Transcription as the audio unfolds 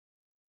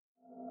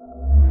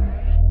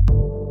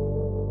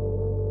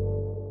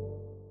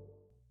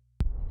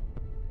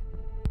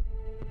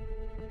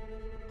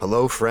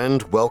Hello,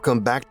 friend. Welcome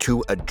back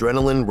to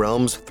Adrenaline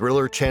Realms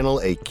Thriller Channel,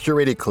 a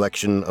curated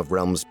collection of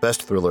Realms'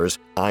 best thrillers.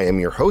 I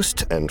am your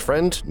host and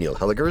friend, Neil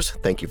Helligers.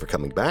 Thank you for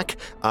coming back.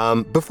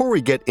 Before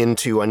we get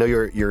into, I know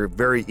you're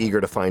very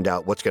eager to find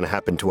out what's going to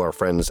happen to our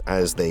friends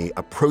as they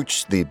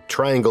approach the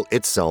triangle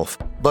itself.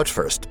 But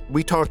first,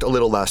 we talked a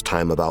little last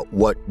time about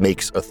what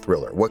makes a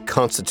thriller, what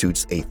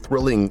constitutes a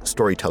thrilling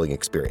storytelling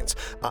experience.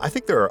 I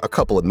think there are a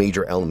couple of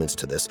major elements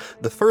to this.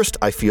 The first,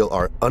 I feel,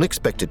 are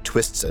unexpected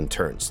twists and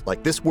turns,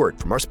 like this word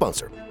from our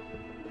sponsor.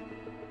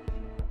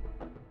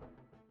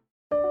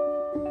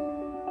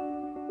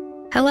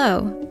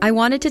 Hello, I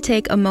wanted to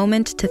take a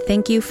moment to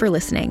thank you for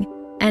listening,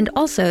 and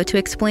also to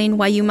explain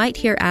why you might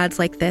hear ads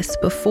like this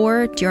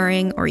before,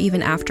 during, or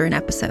even after an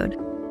episode.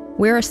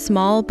 We're a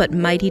small but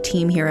mighty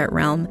team here at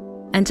Realm,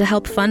 and to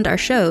help fund our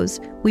shows,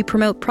 we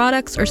promote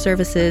products or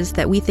services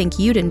that we think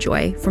you'd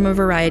enjoy from a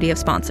variety of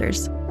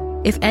sponsors.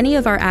 If any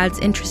of our ads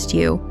interest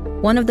you,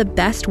 one of the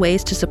best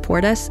ways to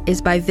support us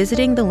is by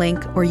visiting the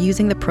link or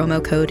using the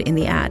promo code in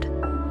the ad.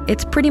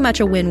 It's pretty much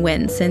a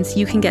win-win since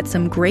you can get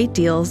some great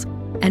deals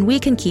and we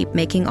can keep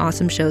making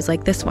awesome shows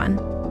like this one.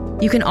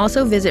 You can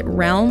also visit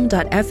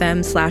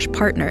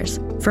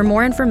realm.fm/partners for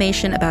more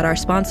information about our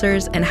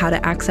sponsors and how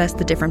to access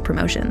the different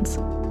promotions.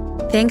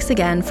 Thanks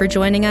again for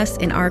joining us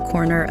in our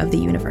corner of the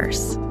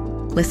universe.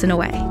 Listen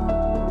away.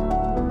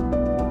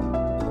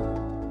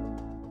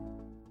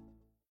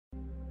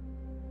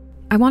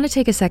 I want to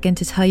take a second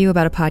to tell you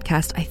about a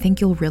podcast I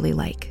think you'll really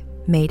like,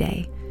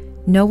 Mayday.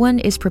 No one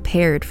is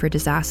prepared for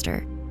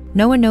disaster.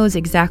 No one knows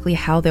exactly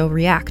how they'll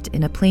react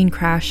in a plane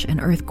crash,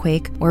 an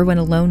earthquake, or when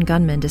a lone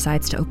gunman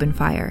decides to open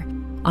fire.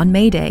 On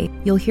Mayday,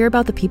 you'll hear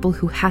about the people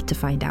who had to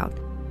find out,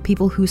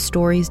 people whose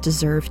stories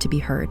deserve to be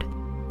heard.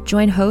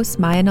 Join hosts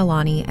Maya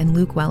Nalani and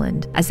Luke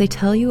Welland as they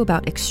tell you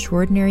about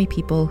extraordinary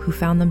people who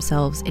found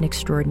themselves in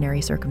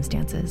extraordinary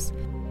circumstances.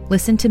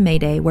 Listen to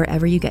Mayday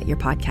wherever you get your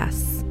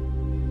podcasts.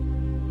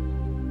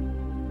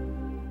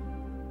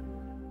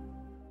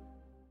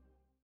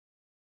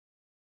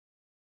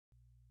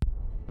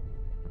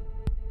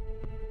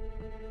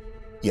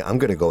 Yeah, I'm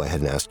going to go ahead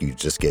and ask you to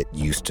just get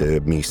used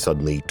to me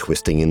suddenly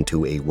twisting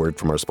into a word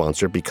from our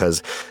sponsor,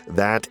 because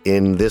that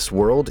in this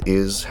world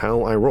is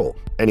how I roll.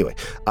 Anyway,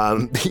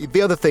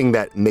 the other thing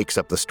that makes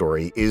up the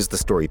story is the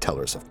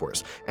storytellers, of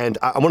course. And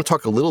I want to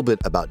talk a little bit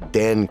about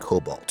Dan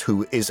Cobalt,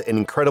 who is an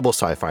incredible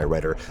sci-fi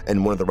writer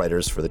and one of the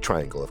writers for The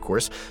Triangle, of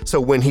course. So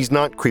when he's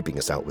not creeping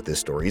us out with his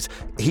stories,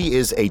 he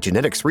is a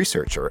genetics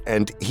researcher,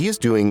 and he is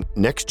doing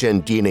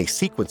next-gen DNA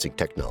sequencing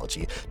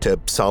technology to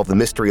solve the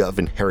mystery of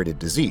inherited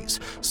disease.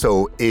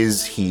 So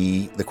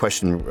the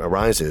question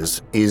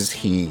arises, is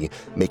he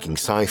making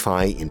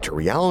sci-fi into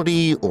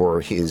reality,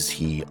 or is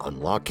he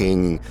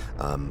unlocking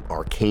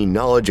arcane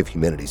knowledge of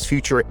humanity's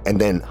future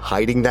and then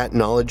hiding that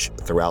knowledge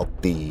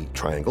throughout the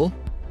Triangle?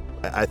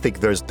 I think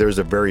there's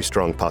a very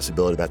strong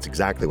possibility that's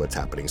exactly what's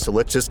happening. So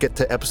let's just get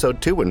to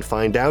episode 2 and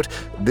find out.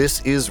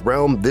 This is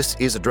Realm, this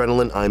is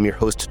Adrenaline. I'm your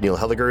host, Neil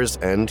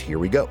Helligers, and here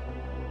we go.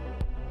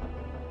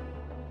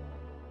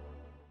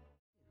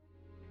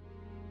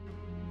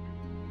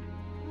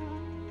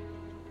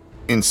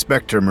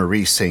 Inspector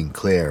Marie St.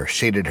 Clair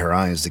shaded her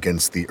eyes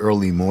against the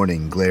early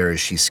morning glare as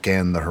she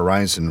scanned the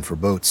horizon for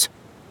boats,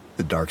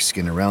 the dark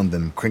skin around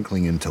them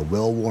crinkling into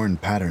well-worn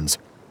patterns.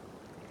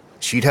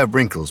 She'd have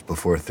wrinkles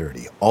before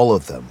 30, all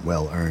of them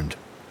well-earned.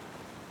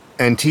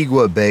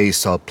 Antigua Bay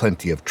saw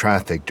plenty of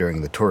traffic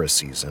during the tourist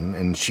season,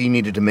 and she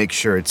needed to make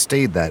sure it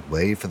stayed that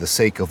way for the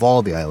sake of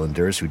all the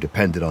islanders who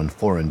depended on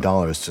foreign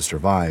dollars to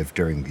survive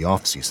during the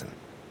off-season.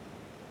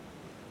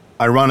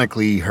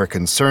 Ironically, her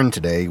concern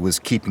today was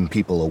keeping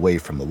people away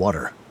from the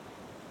water.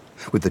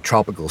 With the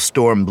tropical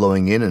storm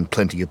blowing in and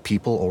plenty of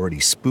people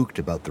already spooked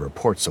about the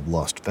reports of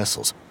lost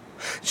vessels,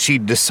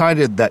 she'd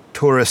decided that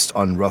tourists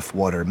on rough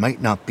water might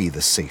not be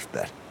the safe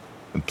bet,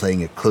 and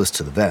playing it close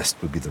to the vest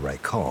would be the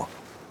right call.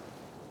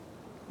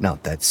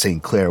 Not that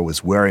St. Clair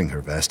was wearing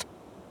her vest.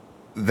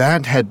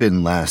 That had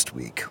been last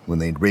week when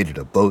they'd raided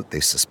a boat they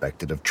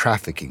suspected of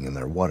trafficking in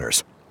their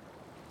waters.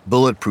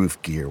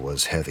 Bulletproof gear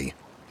was heavy,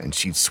 and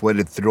she'd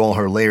sweated through all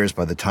her layers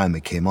by the time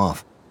it came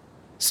off.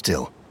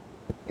 Still,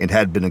 it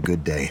had been a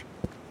good day.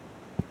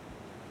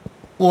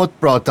 "What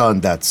brought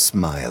on that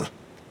smile?"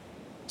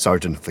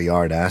 Sergeant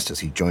Fayard asked as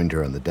he joined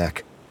her on the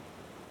deck.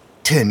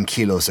 10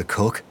 kilos of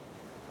coke.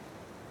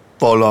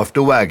 "Fall off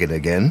the wagon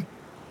again?"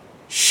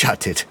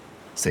 "Shut it,"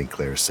 St.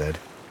 Clair said,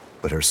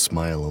 but her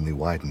smile only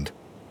widened.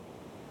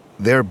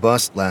 Their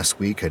bust last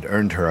week had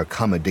earned her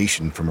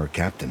accommodation from her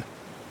captain,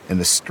 and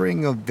a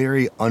string of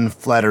very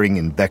unflattering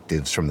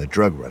invectives from the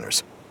drug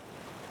runners.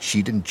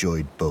 She'd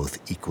enjoyed both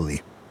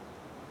equally.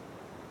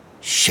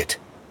 "Shit,"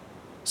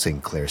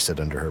 St. Clair said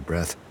under her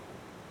breath.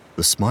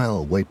 The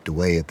smile wiped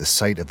away at the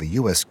sight of a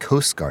U.S.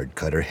 Coast Guard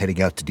cutter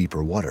heading out to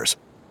deeper waters.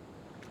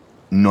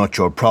 "Not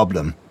your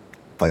problem,"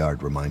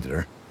 Fayard reminded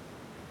her.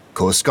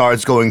 "Coast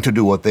Guard's going to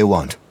do what they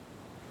want."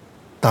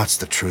 "That's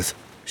the truth,"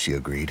 she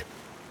agreed.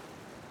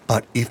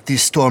 "But if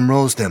this storm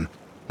rolls them,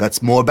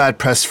 that's more bad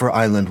press for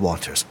island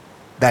waters.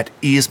 That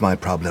is my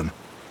problem."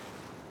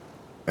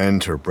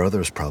 And her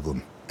brother's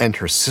problem, and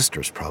her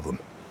sister's problem,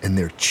 and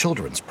their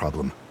children's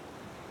problem.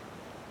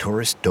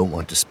 Tourists don't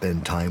want to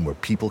spend time where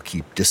people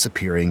keep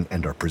disappearing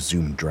and are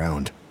presumed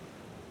drowned.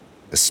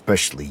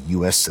 Especially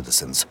U.S.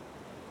 citizens.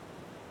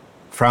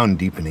 Frown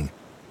deepening,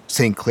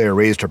 St. Clair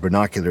raised her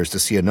binoculars to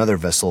see another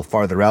vessel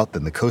farther out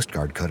than the Coast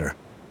Guard cutter.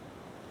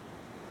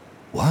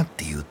 "What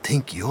do you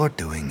think you're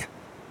doing?"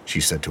 she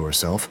said to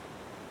herself.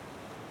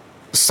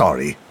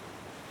 "Sorry."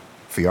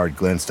 Fayard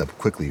glanced up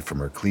quickly from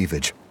her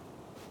cleavage.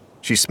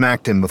 She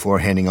smacked him before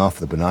handing off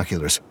the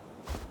binoculars.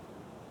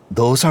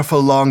 "Those are for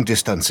long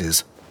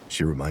distances,"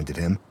 she reminded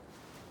him.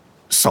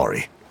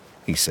 "Sorry,"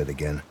 he said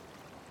again,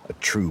 a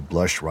true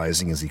blush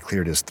rising as he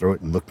cleared his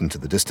throat and looked into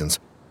the distance.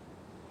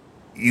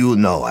 "You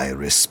know I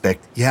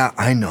respect—" "Yeah,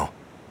 I know.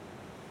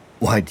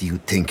 Why do you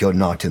think you're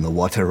not in the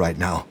water right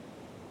now?"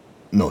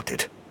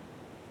 "Noted."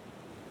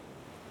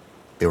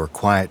 They were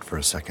quiet for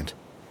a second,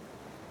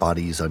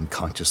 bodies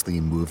unconsciously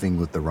moving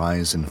with the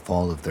rise and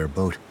fall of their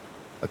boat,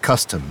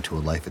 accustomed to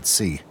a life at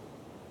sea.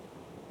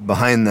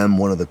 Behind them,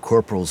 one of the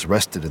corporals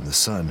rested in the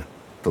sun,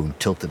 phone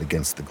tilted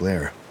against the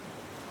glare.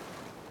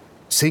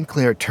 St.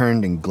 Clair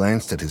turned and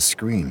glanced at his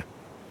screen,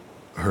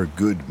 her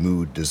good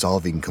mood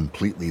dissolving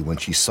completely when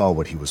she saw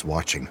what he was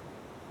watching.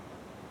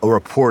 A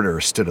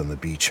reporter stood on the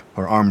beach,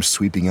 her arms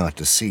sweeping out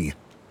to sea.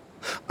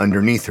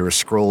 Underneath her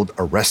scrolled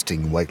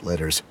arresting white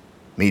letters,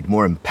 made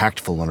more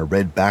impactful on a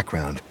red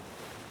background.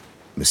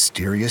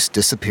 Mysterious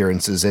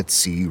disappearances at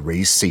sea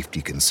raise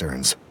safety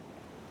concerns.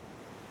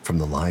 From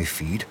the live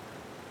feed,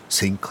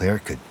 St. Clair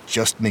could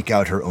just make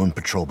out her own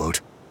patrol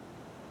boat.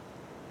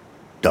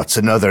 "That's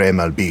another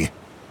MLB,"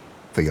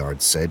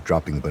 Fayard said,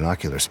 dropping the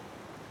binoculars.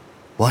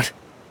 "What?"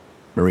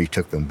 Marie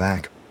took them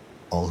back,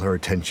 all her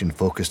attention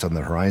focused on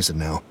the horizon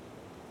now.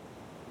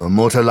 "A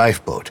motor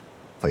lifeboat,"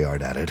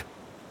 Fayard added.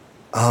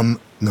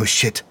 No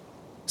shit,"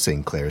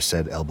 St. Clair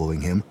said,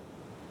 elbowing him.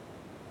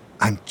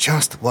 "I'm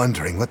just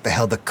wondering what the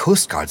hell the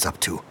Coast Guard's up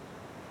to."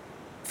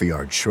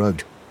 Fayard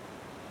shrugged.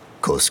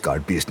 "Coast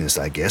Guard business,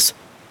 I guess."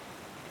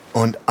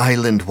 "On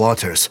island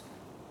waters,"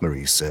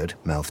 Marie said,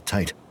 mouth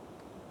tight.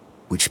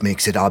 "Which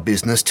makes it our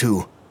business,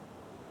 too."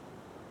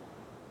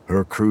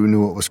 Her crew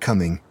knew what was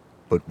coming,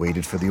 but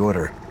waited for the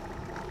order.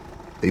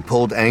 They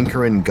pulled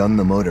anchor and gunned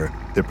the motor,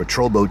 their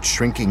patrol boat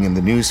shrinking in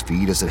the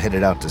newsfeed as it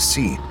headed out to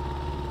sea,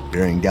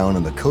 bearing down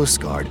on the Coast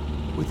Guard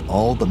with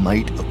all the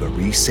might of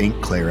Marie St.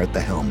 Clair at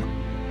the helm.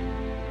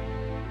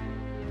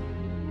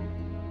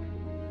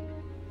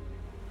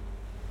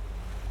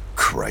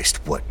 "Christ,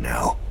 what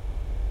now?"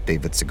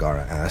 David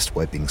Segarra asked,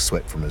 wiping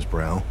sweat from his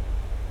brow.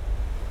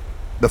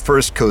 The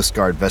first Coast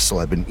Guard vessel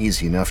had been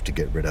easy enough to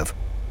get rid of.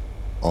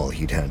 All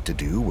he'd had to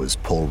do was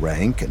pull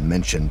rank and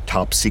mention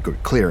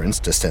top-secret clearance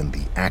to send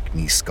the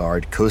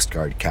acne-scarred Coast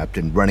Guard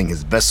captain running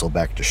his vessel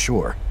back to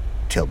shore,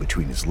 tail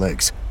between his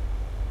legs.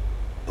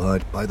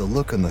 But by the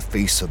look on the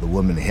face of the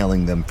woman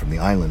hailing them from the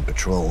island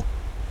patrol,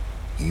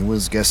 he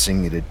was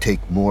guessing it'd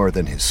take more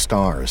than his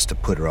stars to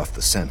put her off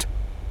the scent.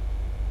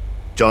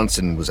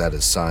 Johnson was at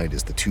his side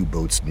as the two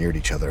boats neared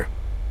each other.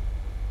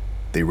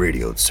 "They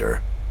radioed,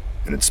 sir.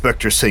 And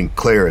Inspector St.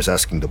 Clair is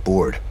asking to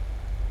board."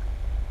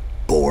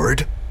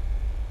 "Board?"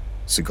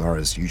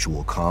 Segarra's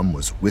usual calm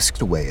was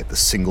whisked away at the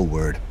single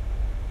word.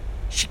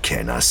 "She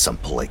can't ask some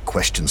polite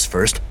questions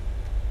first."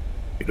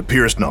 "It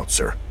appears not,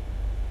 sir."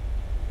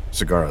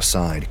 Segarra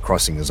sighed,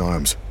 crossing his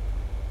arms.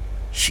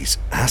 "She's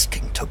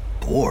asking to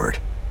board,"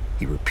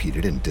 he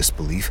repeated in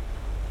disbelief.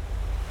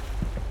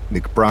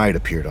 McBride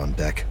appeared on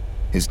deck,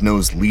 his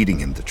nose leading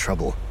him to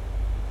trouble.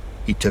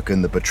 He took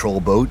in the patrol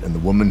boat and the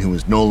woman who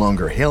was no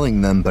longer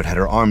hailing them but had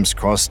her arms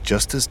crossed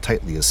just as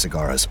tightly as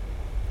Segarra's.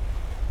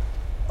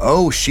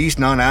 "Oh, she's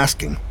not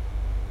asking."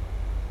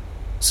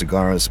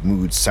 Segarra's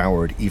mood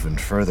soured even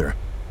further.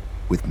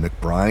 With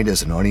McBride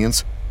as an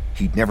audience,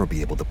 he'd never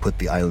be able to put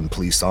the island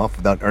police off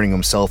without earning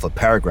himself a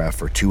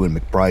paragraph or two in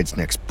McBride's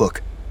next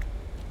book.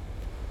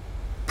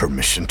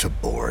 "Permission to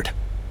board,"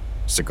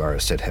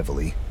 Segarra said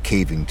heavily,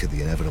 caving to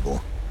the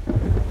inevitable.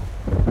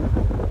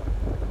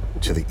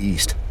 To the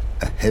east,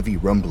 a heavy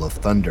rumble of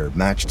thunder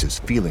matched his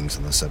feelings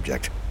on the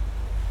subject.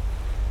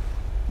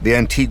 The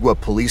Antigua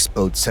police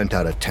boat sent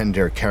out a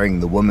tender carrying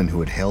the woman who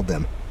had hailed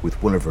them,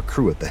 with one of her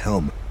crew at the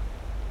helm.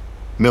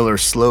 Miller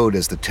slowed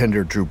as the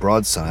tender drew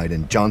broadside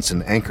and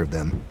Johnson anchored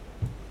them.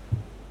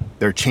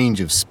 Their change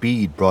of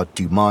speed brought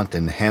Dumont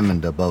and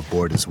Hammond above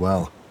board as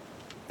well,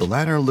 the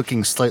latter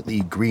looking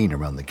slightly green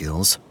around the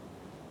gills.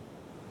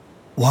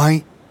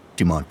 "Why?"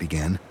 Dumont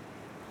began,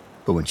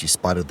 but when she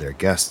spotted their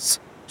guests,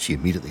 she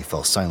immediately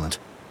fell silent.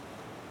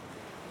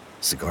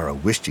 Segarra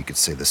wished he could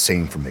say the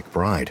same for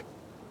McBride,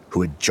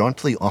 who had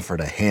jauntily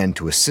offered a hand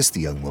to assist the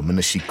young woman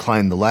as she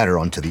climbed the ladder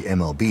onto the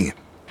MLB.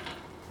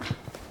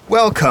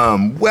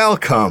 "Welcome,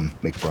 welcome,"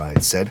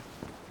 McBride said.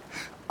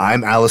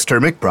 "I'm Alistair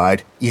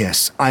McBride."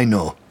 "Yes, I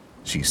know,"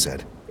 she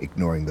said,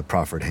 ignoring the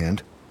proffered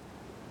hand.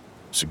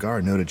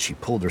 Segarra noted she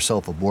pulled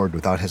herself aboard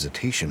without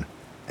hesitation,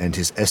 and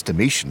his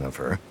estimation of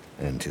her,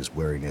 and his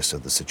wariness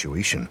of the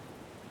situation,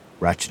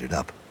 ratcheted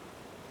up.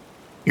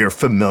 "You're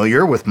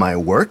familiar with my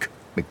work?"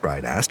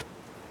 McBride asked.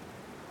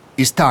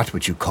 "Is that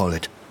what you call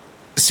it?"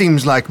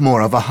 Seems like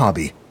more of a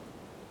hobby.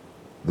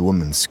 The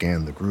woman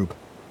scanned the group,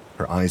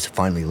 her eyes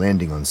finally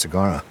landing on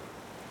Sagara.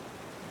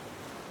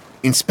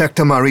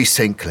 Inspector Marie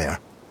St. Clair,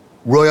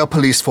 Royal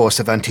Police Force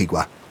of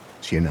Antigua,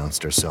 she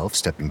announced herself,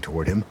 stepping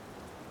toward him.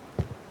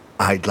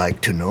 I'd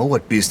like to know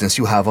what business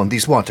you have on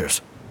these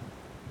waters.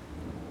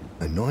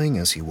 Annoying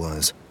as he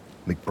was,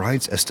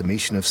 McBride's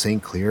estimation of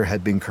St. Clair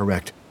had been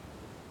correct.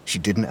 She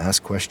didn't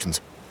ask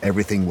questions.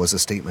 Everything was a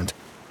statement.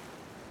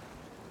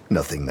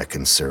 Nothing that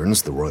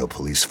concerns the Royal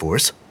Police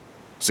Force,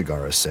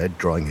 Sagara said,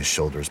 drawing his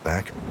shoulders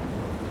back.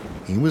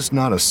 He was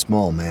not a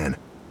small man,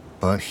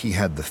 but he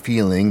had the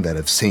feeling that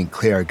if St.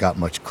 Clair got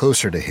much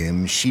closer to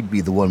him, she'd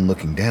be the one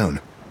looking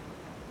down.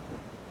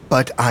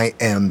 But I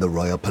am the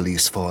Royal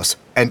Police Force,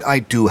 and I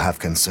do have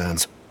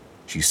concerns,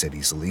 she said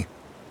easily.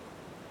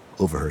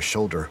 Over her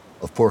shoulder,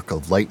 a fork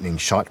of lightning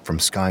shot from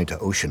sky to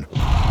ocean.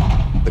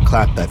 The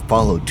clap that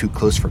followed too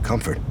close for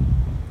comfort.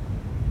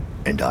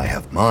 And I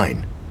have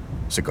mine,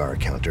 Sagara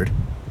countered,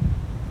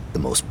 the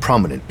most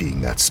prominent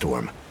being that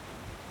storm.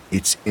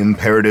 It's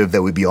imperative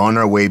that we be on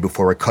our way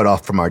before we're cut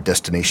off from our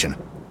destination.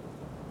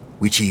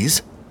 Which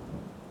is?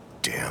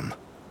 Damn.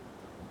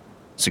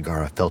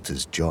 Sagara felt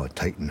his jaw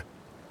tighten,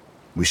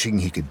 wishing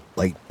he could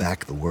bite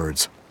back the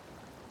words.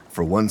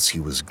 For once, he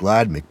was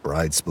glad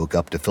McBride spoke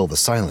up to fill the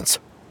silence.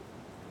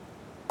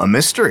 A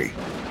mystery,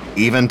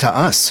 even to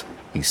us,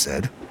 he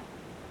said.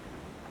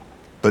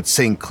 But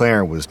St.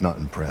 Clair was not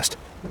impressed,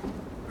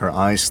 her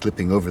eyes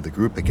slipping over the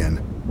group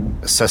again,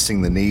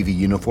 assessing the Navy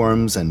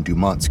uniforms and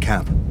Dumont's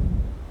cap.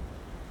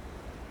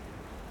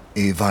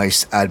 A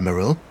Vice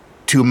Admiral,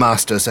 2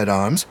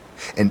 Masters-at-Arms,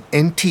 an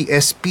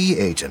NTSB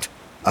agent,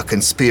 a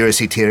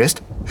conspiracy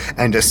theorist,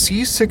 and a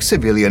C6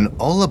 civilian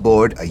all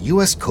aboard a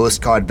U.S. Coast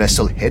Guard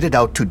vessel headed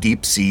out to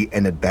deep sea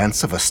in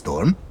advance of a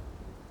storm?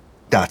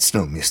 That's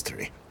no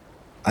mystery.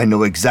 I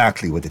know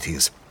exactly what it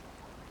is.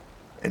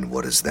 And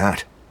what is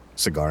that?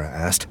 Sagara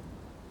asked.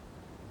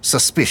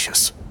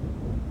 Suspicious.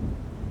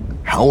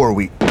 How are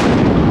we...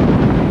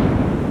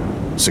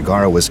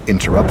 Sagara was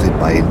interrupted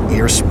by an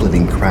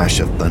ear-splitting crash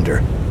of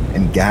thunder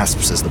and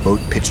gasps as the boat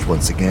pitched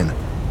once again,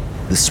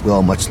 the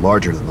swell much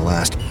larger than the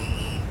last.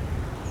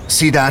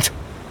 See that?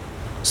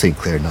 St.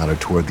 Clair nodded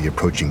toward the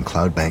approaching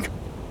cloud bank.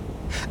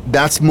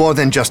 That's more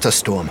than just a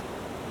storm.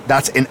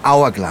 That's an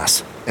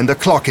hourglass, and the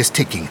clock is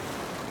ticking.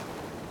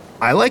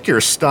 I like your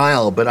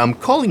style, but I'm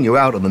calling you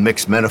out on the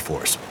mixed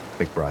metaphors,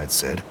 McBride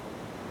said.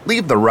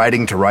 Leave the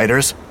writing to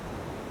writers.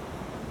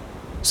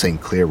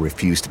 St. Clair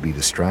refused to be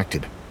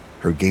distracted,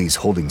 her gaze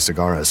holding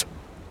Sagara's.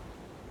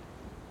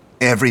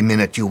 Every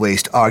minute you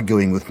waste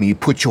arguing with me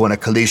puts you on a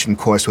collision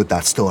course with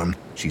that storm,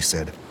 she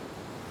said.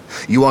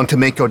 You want to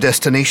make your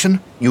destination?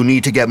 You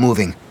need to get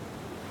moving.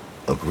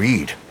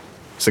 Agreed,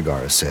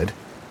 Sagara said,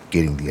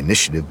 gaining the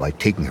initiative by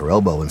taking her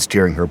elbow and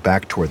steering her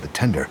back toward the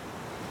tender.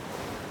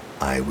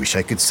 I wish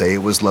I could say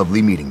it was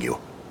lovely meeting you.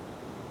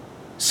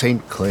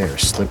 St. Clair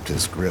slipped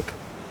his grip,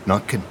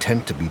 not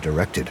content to be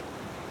directed.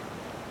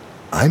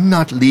 I'm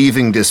not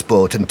leaving this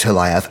boat until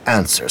I have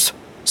answers,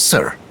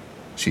 sir,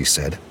 she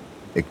said,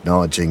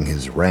 acknowledging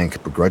his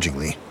rank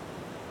begrudgingly.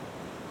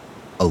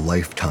 A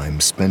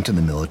lifetime spent in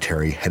the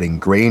military had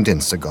ingrained in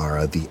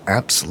Sagara the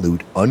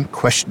absolute,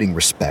 unquestioning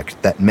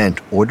respect that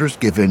meant orders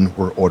given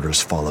were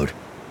orders followed.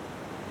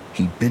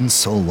 He'd been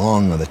so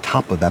long on the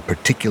top of that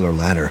particular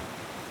ladder,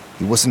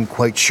 he wasn't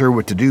quite sure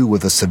what to do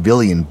with a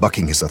civilian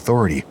bucking his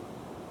authority.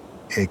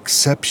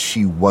 Except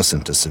she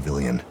wasn't a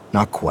civilian,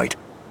 not quite.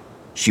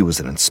 She was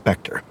an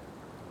inspector.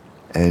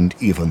 And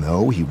even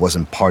though he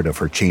wasn't part of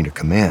her chain of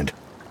command,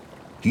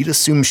 he'd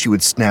assumed she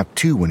would snap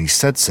to when he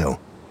said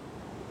so.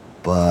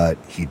 But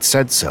he'd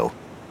said so,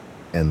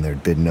 and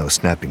there'd been no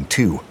snapping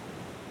to.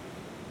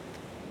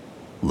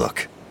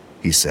 Look,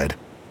 he said,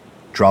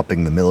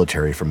 dropping the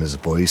military from his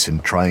voice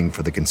and trying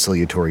for the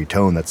conciliatory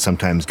tone that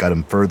sometimes got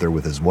him further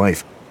with his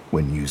wife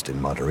when used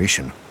in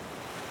moderation.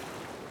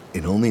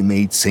 It only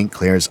made St.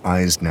 Clair's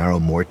eyes narrow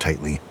more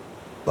tightly,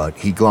 but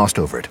he glossed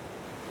over it.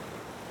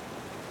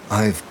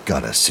 I've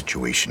got a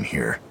situation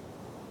here,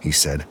 he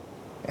said,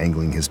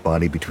 angling his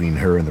body between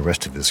her and the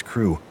rest of his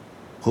crew,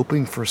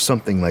 hoping for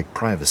something like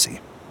privacy.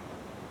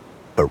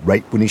 But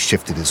right when he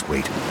shifted his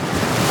weight,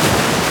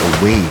 a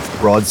wave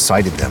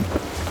broadsided them,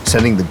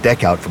 sending the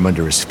deck out from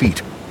under his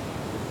feet.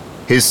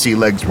 His sea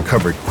legs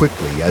recovered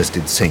quickly, as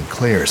did St.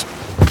 Clair's,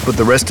 but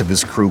the rest of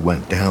his crew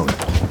went down,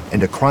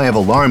 and a cry of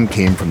alarm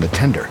came from the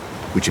tender,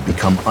 which had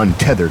become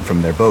untethered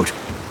from their boat.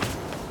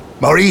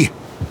 Marie!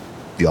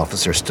 The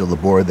officer still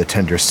aboard the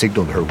tender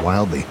signaled her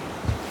wildly,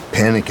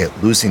 panic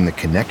at losing the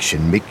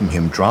connection making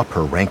him drop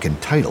her rank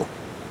and title,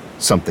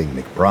 something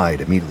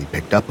McBride immediately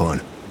picked up on.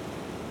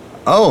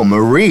 Oh,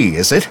 Marie,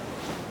 is it?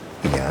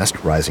 He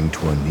asked, rising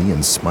to a knee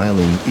and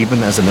smiling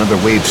even as another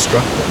wave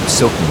struck them,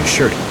 soaking his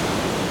shirt.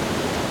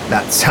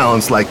 That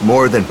sounds like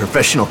more than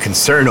professional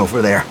concern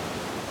over there.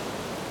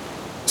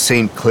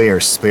 St.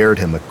 Clair spared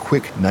him a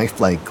quick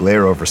knife-like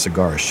glare over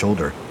Sagara's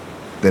shoulder,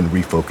 then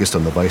refocused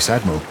on the Vice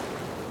Admiral.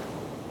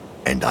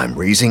 And I'm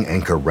raising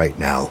anchor right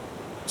now,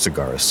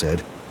 Sagara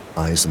said,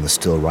 eyes on the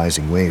still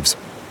rising waves.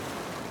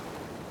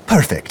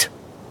 Perfect,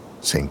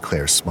 St.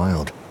 Clair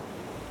smiled.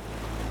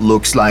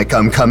 Looks like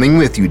I'm coming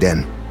with you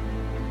then.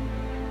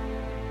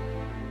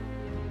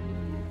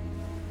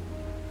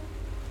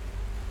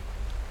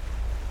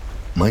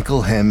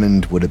 Michael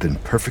Hammond would have been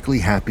perfectly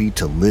happy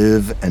to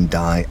live and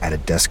die at a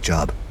desk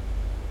job.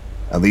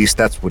 At least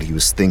that's what he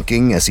was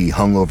thinking as he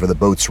hung over the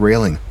boat's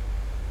railing,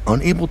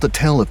 unable to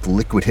tell if the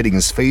liquid hitting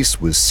his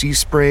face was sea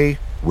spray,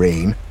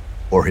 rain,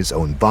 or his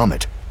own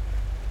vomit.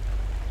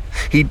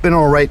 He'd been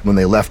all right when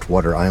they left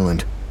Water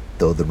Island,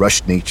 though the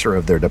rushed nature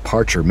of their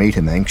departure made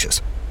him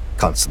anxious,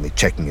 constantly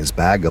checking his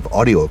bag of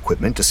audio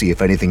equipment to see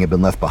if anything had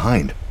been left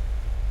behind.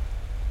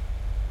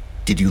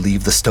 "Did you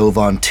leave the stove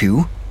on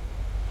too?"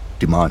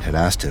 Dumont had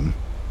asked him,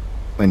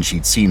 when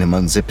she'd seen him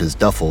unzip his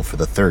duffel for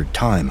the third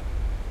time.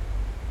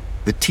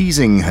 The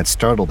teasing had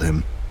startled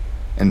him,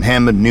 and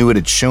Hammond knew it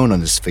had shown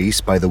on his face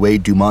by the way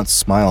Dumont's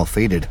smile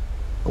faded,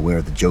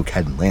 aware the joke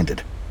hadn't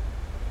landed.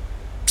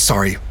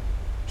 "Sorry,"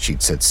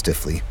 she'd said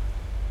stiffly,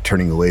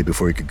 turning away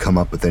before he could come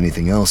up with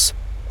anything else,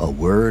 a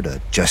word,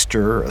 a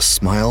gesture, a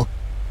smile.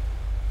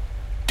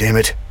 Damn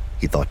it,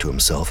 he thought to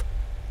himself.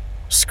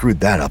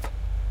 Screwed that up.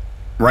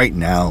 Right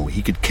now,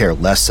 he could care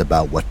less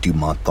about what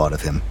Dumont thought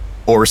of him,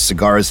 or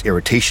Cigar's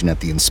irritation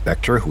at the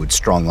inspector who had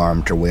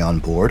strong-armed her way on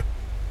board,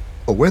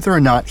 or whether or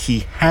not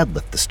he had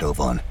left the stove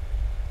on.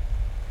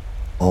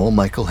 All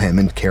Michael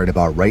Hammond cared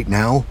about right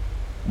now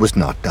was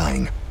not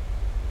dying.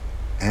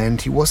 And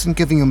he wasn't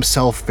giving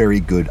himself very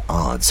good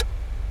odds.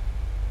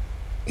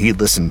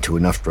 He'd listened to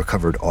enough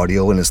recovered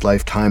audio in his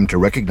lifetime to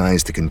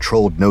recognize the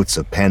controlled notes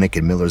of panic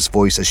in Miller's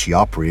voice as she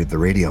operated the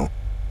radio.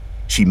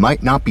 She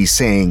might not be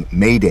saying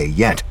Mayday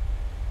yet,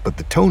 but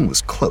the tone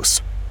was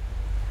close.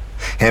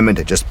 Hammond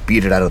had just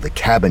beat it out of the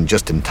cabin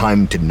just in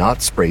time to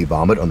not spray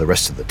vomit on the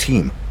rest of the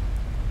team,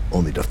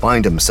 only to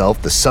find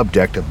himself the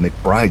subject of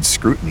McBride's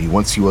scrutiny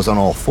once he was on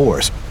all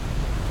fours.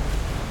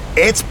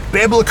 "It's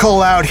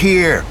biblical out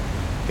here!"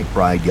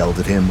 McBride yelled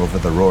at him over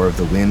the roar of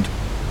the wind,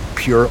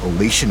 pure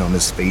elation on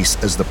his face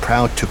as the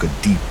prow took a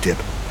deep dip,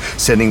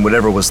 sending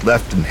whatever was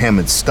left in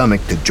Hammond's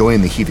stomach to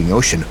join the heaving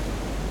ocean.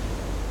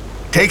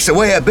 "Takes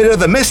away a bit of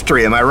the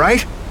mystery, am I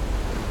right?"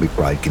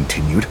 McBride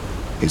continued,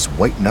 his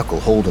white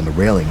knuckle hold on the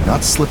railing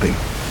not slipping,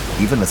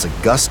 even as a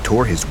gust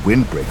tore his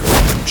windbreaker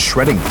open,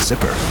 shredding the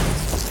zipper.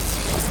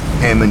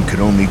 Hammond could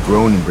only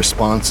groan in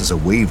response as a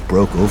wave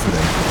broke over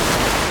them.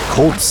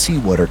 Cold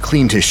seawater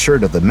cleaned his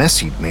shirt of the mess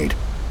he'd made,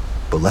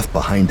 but left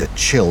behind a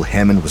chill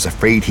Hammond was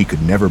afraid he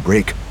could never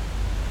break.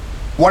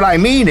 "What I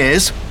mean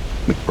is,"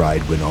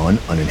 McBride went on,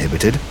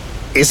 uninhibited,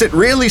 "is it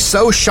really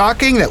so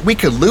shocking that we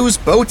could lose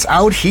boats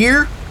out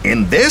here,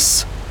 in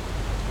this?"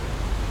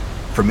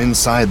 From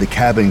inside the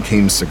cabin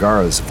came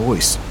Cigar's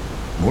voice,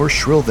 more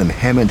shrill than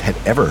Hammond had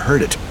ever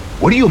heard it.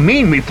 "What do you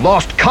mean we've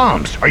lost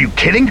comms? Are you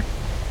kidding?"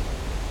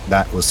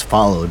 That was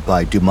followed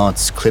by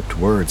Dumont's clipped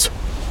words,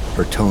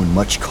 her tone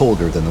much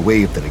colder than the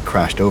wave that had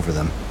crashed over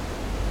them.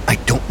 "I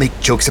don't make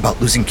jokes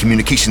about losing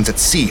communications at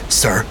sea,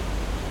 sir."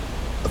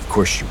 Of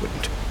course you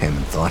wouldn't,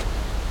 Hammond thought.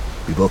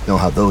 We both know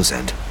how those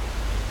end.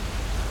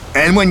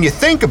 "And when you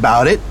think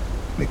about it,"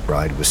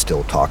 McBride was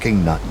still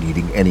talking, not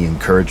needing any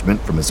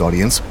encouragement from his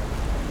audience,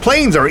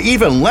 "planes are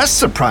even less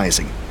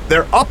surprising.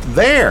 They're up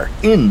there,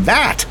 in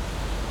that."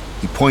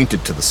 He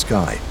pointed to the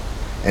sky,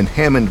 and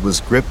Hammond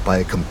was gripped by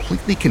a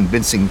completely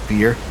convincing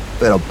fear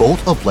that a bolt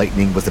of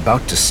lightning was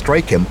about to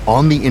strike him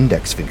on the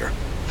index finger,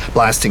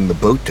 blasting the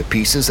boat to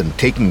pieces and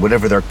taking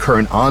whatever their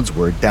current odds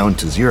were down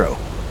to 0.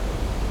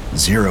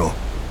 0.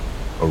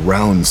 A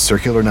round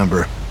circular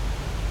number,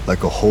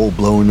 like a hole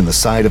blown in the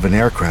side of an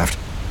aircraft,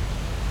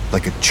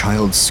 like a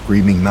child's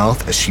screaming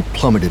mouth as she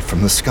plummeted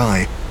from the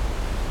sky.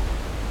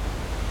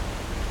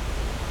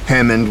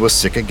 Hammond was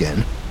sick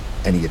again,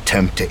 any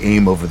attempt to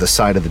aim over the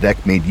side of the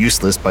deck made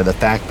useless by the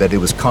fact that it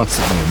was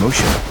constantly in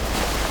motion.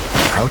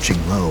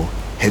 Crouching low,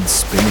 head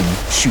spinning,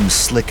 shoes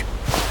slick,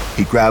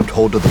 he grabbed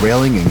hold of the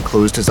railing and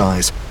closed his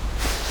eyes.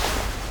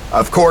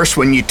 "Of course,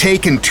 when you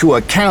take into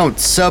account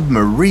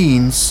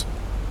submarines..."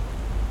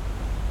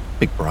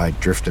 McBride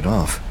drifted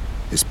off.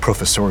 His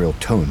professorial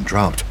tone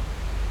dropped.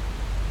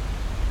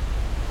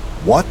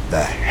 "What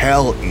the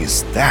hell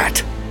is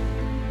that?"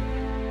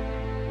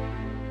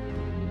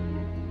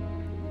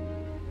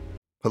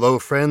 Hello,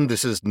 friend.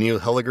 This is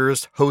Neil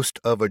Helligers, host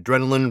of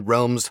Adrenaline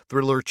Realms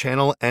Thriller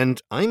channel, and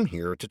I'm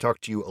here to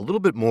talk to you a little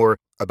bit more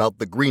about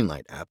the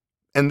Greenlight app.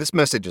 And this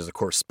message is, of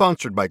course,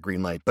 sponsored by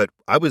Greenlight, but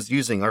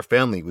our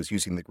family was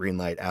using the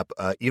Greenlight app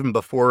even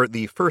before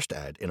the first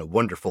ad in a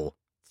wonderful,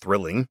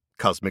 thrilling,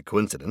 cosmic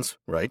coincidence,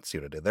 right? See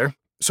what I did there?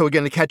 So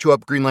again, to catch you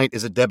up, Greenlight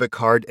is a debit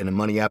card and a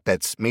money app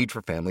that's made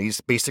for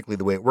families. Basically,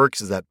 the way it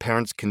works is that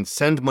parents can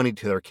send money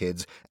to their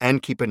kids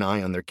and keep an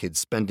eye on their kids'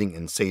 spending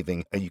and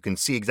saving. And you can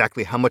see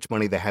exactly how much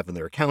money they have in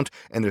their account,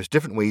 and there's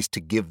different ways to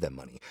give them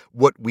money.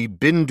 What we've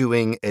been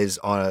doing is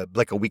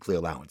like a weekly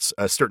allowance,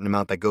 a certain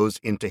amount that goes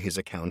into his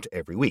account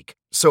every week.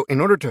 So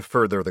in order to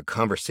further the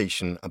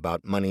conversation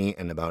about money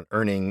and about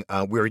earning,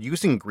 we're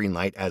using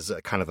Greenlight as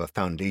a kind of a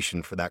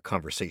foundation for that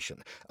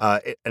conversation.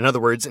 In other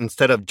words,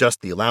 instead of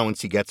just the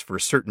allowance he gets for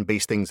certain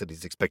base things that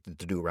he's expected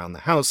to do around the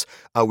house,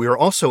 we are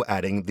also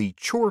adding the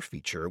chore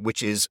feature,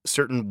 which is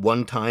certain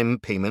one-time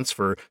payments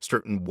for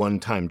certain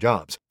one-time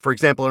jobs. For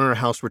example, in our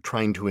house, we're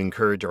trying to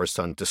encourage our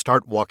son to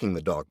start walking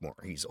the dog more.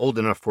 He's old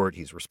enough for it,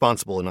 he's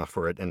responsible enough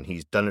for it, and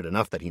he's done it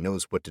enough that he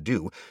knows what to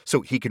do.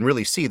 So he can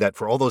really see that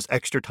for all those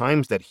extra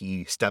times that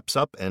he steps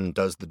up and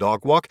does the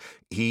dog walk,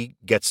 he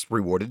gets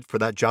rewarded for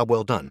that job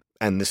well done.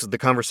 And this is the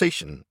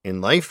conversation.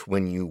 In life,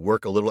 when you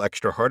work a little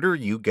extra harder,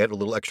 you get a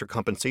little extra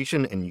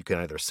compensation, and you can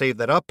either save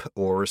that up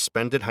or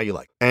spend it how you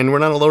like. And we're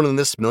not alone in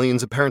this.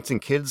 Millions of parents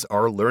and kids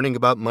are learning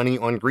about money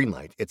on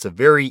Greenlight. It's a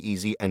very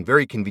easy and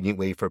very convenient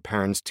way for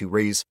parents to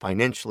raise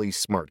financially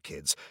smart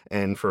kids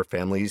and for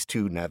families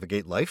to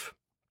navigate life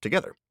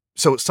together.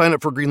 So sign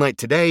up for Greenlight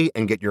today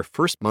and get your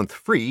first month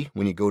free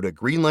when you go to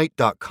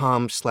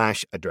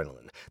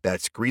greenlight.com/adrenaline.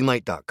 That's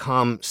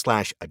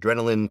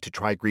greenlight.com/adrenaline to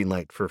try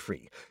Greenlight for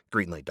free.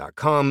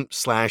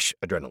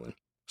 Greenlight.com/adrenaline.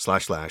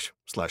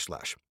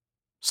 //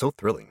 So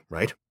thrilling,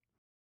 right?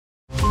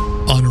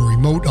 On a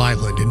remote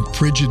island in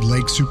frigid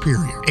Lake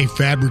Superior, a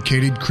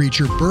fabricated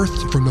creature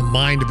birthed from the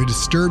mind of a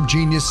disturbed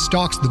genius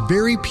stalks the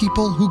very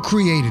people who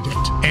created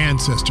it.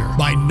 Ancestor,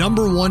 by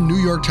 #1 New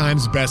York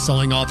Times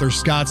bestselling author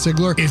Scott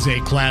Sigler, is a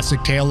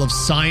classic tale of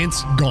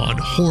science gone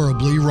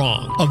horribly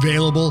wrong.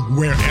 Available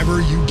wherever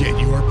you get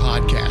your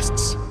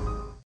podcasts.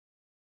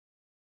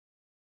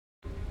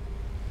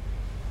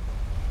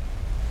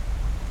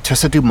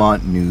 Tessa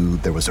Dumont knew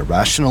there was a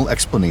rational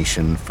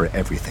explanation for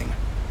everything.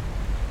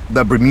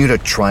 The Bermuda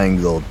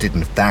Triangle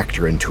didn't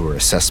factor into her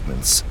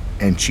assessments,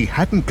 and she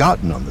hadn't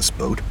gotten on this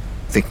boat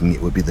thinking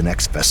it would be the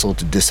next vessel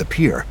to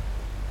disappear.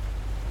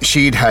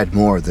 She'd had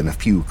more than a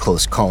few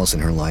close calls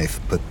in her life,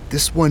 but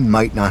this one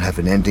might not have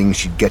an ending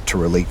she'd get to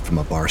relate from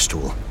a bar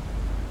stool.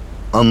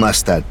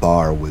 Unless that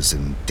bar was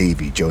in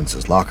Davy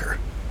Jones's locker.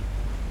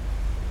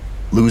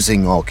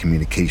 Losing all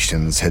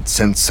communications had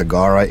sent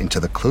Sagara into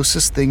the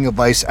closest thing a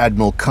Vice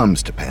Admiral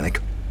comes to panic,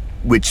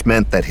 which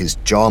meant that his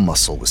jaw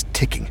muscle was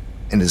ticking,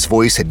 and his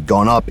voice had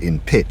gone up in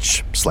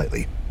pitch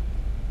slightly.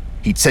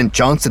 He'd sent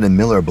Johnson and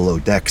Miller below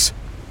decks,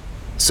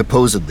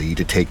 supposedly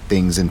to take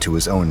things into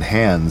his own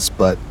hands,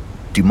 but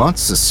Dumont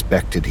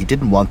suspected he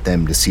didn't want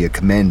them to see a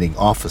commanding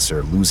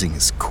officer losing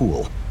his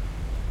cool.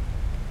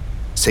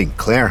 St.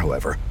 Clair,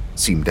 however,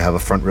 seemed to have a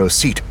front row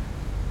seat.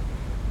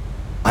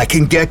 "I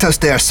can get us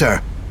there,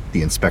 sir,"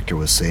 the inspector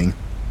was saying.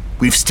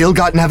 "We've still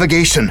got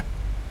navigation."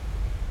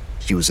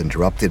 She was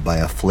interrupted by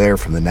a flare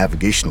from the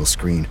navigational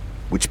screen,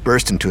 which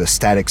burst into a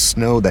static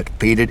snow that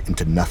faded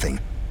into nothing.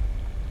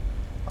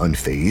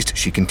 Unfazed,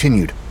 she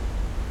continued,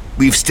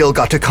 "We've still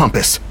got a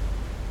compass."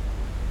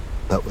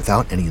 But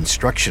without any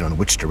instruction on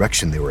which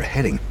direction they were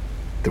heading,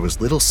 there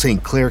was little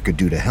St. Clair could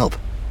do to help.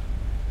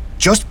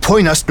 "Just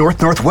point us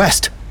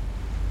north-northwest,"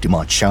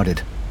 Dumont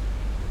shouted,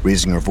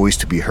 raising her voice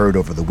to be heard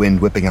over the wind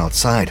whipping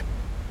outside.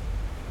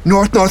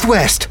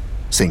 "North-northwest,"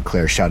 St.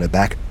 Clair shouted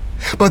back.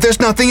 "But there's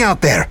nothing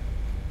out there."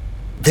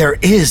 "There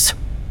is,"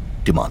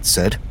 Dumont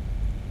said.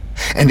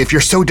 "And if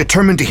you're so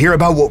determined to hear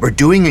about what we're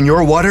doing in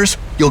your waters,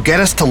 you'll get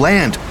us to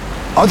land.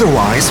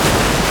 Otherwise..."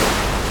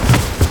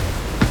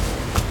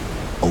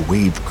 A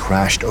wave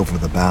crashed over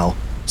the bow,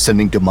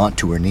 sending Dumont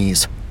to her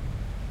knees.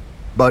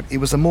 But it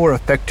was a more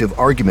effective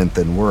argument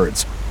than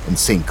words, and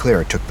St.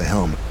 Clair took the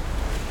helm.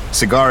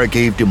 Sagara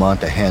gave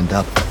Dumont a hand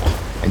up,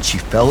 and she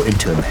fell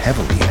into him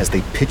heavily as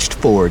they pitched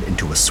forward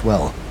into a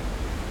swell.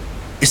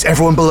 "Is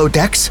everyone below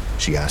decks?"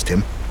 she asked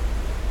him.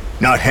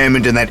 "Not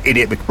Hammond and that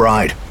idiot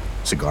McBride,"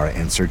 Sagara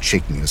answered,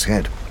 shaking his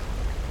head.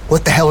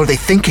 "What the hell are they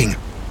thinking?"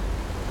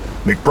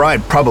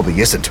 "McBride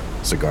probably isn't,"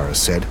 Sagara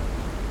said.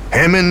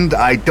 "Hammond,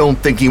 I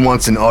don't think he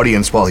wants an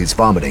audience while he's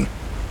vomiting."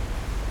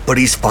 "But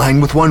he's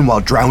fine with one while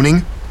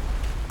drowning?"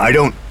 "I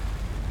don't..."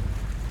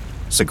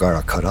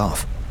 Sagara cut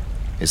off,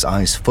 his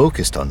eyes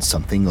focused on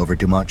something over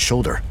Dumont's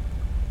shoulder.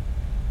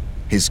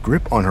 His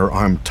grip on her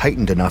arm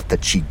tightened enough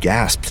that she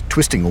gasped,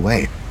 twisting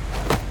away,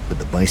 but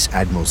the Vice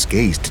Admiral's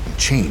gaze didn't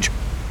change.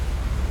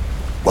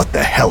 "What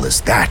the hell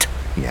is that?"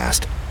 he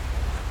asked.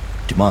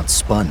 Dumont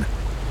spun,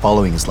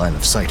 following his line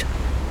of sight.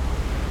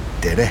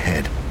 Dead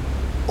ahead,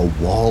 a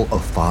wall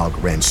of fog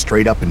ran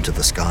straight up into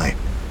the sky,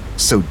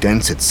 so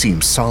dense it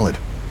seemed solid.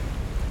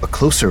 A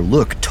closer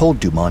look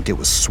told Dumont it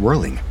was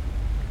swirling,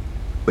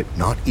 but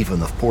not even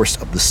the force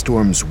of the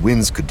storm's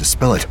winds could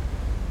dispel it.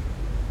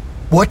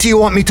 "What do you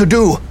want me to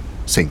do?"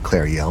 St.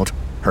 Clair yelled,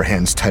 her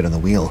hands tight on the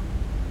wheel.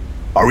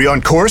 "Are we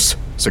on course?"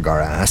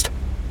 Sagara asked.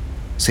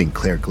 St.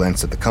 Clair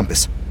glanced at the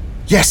compass.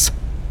 "Yes."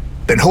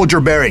 "Then hold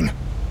your bearing."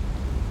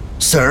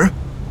 "Sir?"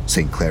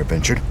 St. Clair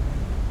ventured.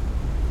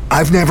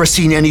 "I've never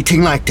seen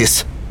anything like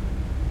this."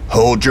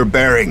 "Hold your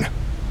bearing,"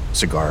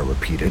 Sagara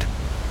repeated,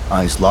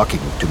 eyes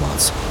locking with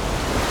Dumont's.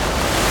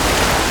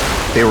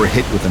 They were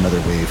hit with another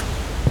wave,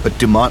 but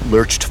Dumont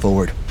lurched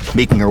forward,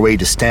 making her way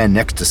to stand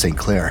next to St.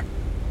 Clair.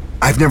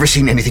 "I've never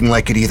seen anything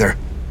like it either,"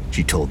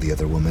 she told the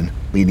other woman,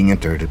 leaning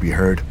into her to be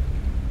heard.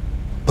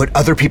 but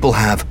other people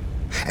have,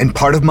 and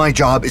part of my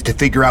job is to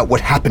figure out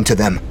what happened to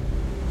them."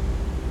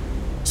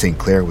 St.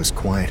 Clair was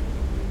quiet,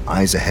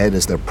 eyes ahead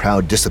as their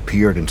prow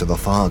disappeared into the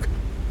fog,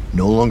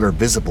 no longer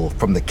visible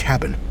from the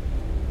cabin.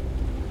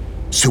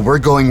 "So we're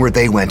going where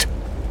they went,"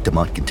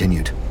 DeMont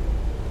continued.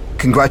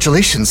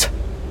 "Congratulations.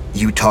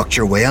 You talked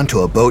your way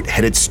onto a boat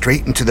headed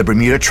straight into the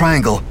Bermuda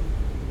Triangle."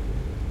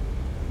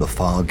 The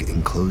fog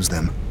enclosed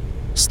them,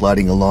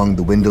 sliding along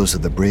the windows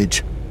of the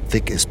bridge,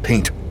 thick as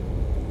paint.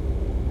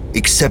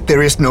 "Except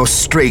there is no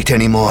strait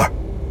anymore,"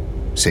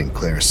 St.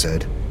 Clair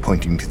said,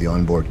 pointing to the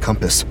onboard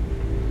compass.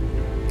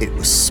 It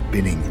was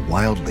spinning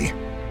wildly.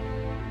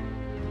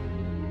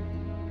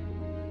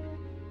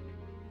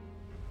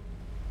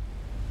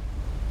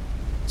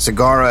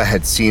 Sagara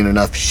had seen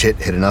enough shit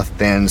hit enough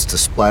fans to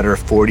splatter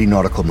 40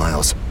 nautical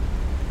miles.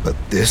 But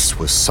this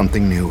was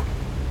something new.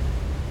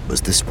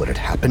 Was this what had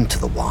happened to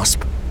the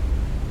Wasp?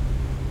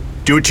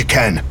 "Do what you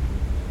can,"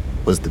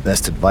 was the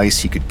best advice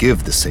he could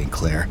give the St.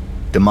 Clair,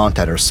 DeMont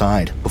at her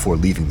side before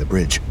leaving the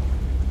bridge.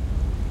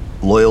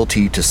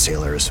 Loyalty to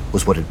sailors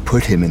was what had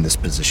put him in this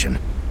position,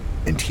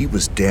 and he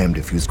was damned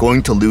if he was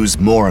going to lose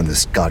more on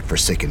this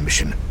godforsaken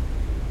mission.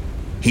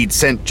 He'd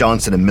sent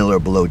Johnson and Miller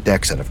below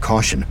decks out of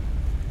caution,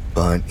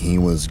 but he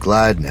was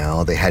glad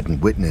now they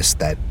hadn't witnessed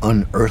that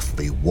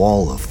unearthly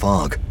wall of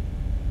fog.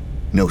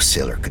 No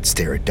sailor could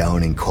stare it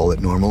down and call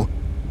it normal.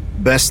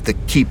 Best to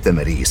keep them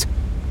at ease,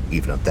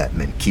 even if that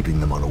meant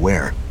keeping them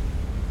unaware.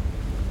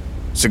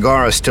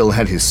 Sagara still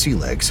had his sea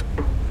legs,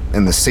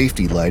 and the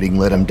safety lighting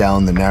led him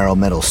down the narrow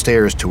metal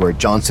stairs to where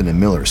Johnson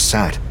and Miller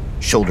sat,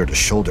 shoulder to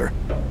shoulder.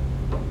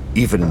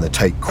 Even in the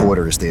tight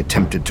quarters, they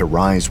attempted to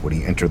rise when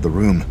he entered the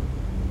room.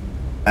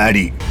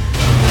 "Addy."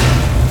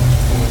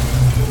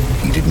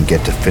 He didn't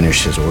get to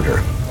finish his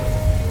order,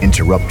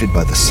 interrupted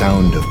by the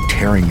sound of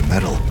tearing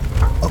metal.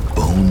 A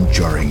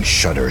bone-jarring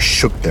shudder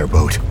shook their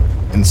boat,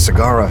 and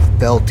Sagara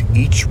felt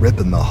each rip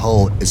in the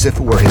hull as if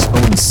it were his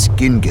own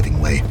skin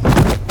giving way.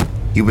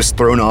 He was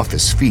thrown off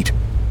his feet,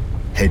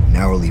 head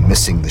narrowly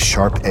missing the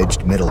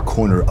sharp-edged metal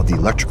corner of the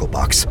electrical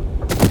box.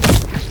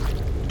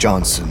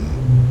 Johnson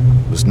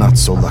was not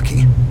so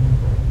lucky.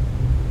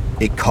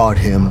 It caught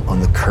him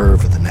on the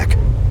curve of the neck,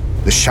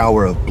 the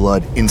shower of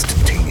blood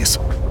instantaneous.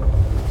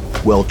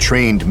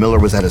 Well-trained, Miller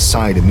was at his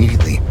side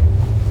immediately,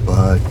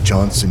 but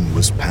Johnson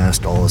was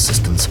past all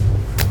assistance.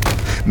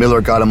 Miller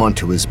got him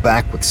onto his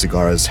back with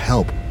Sagara's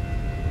help,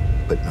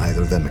 but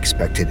neither of them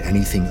expected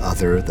anything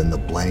other than the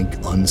blank,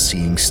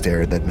 unseeing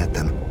stare that met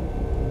them,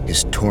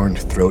 his torn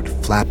throat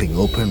flapping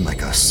open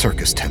like a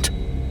circus tent.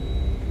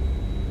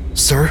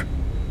 "Sir?"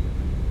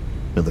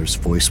 Miller's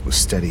voice was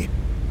steady,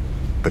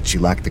 but she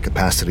lacked the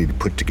capacity to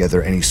put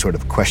together any sort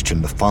of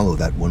question to follow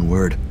that one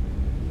word.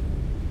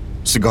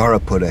 Sagara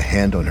put a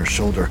hand on her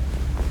shoulder,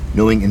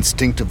 knowing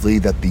instinctively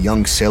that the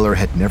young sailor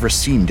had never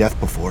seen death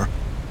before.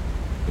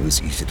 It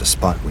was easy to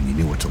spot when you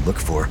knew what to look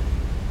for.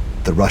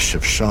 The rush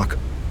of shock,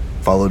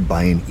 followed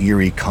by an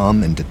eerie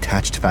calm and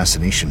detached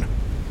fascination.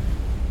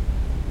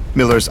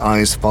 Miller's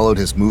eyes followed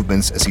his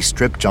movements as he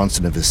stripped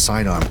Johnson of his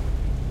sidearm.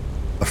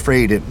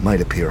 Afraid it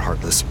might appear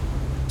heartless,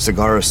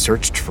 Sagara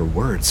searched for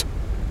words,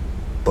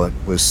 but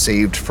was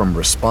saved from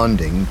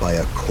responding by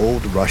a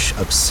cold rush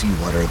of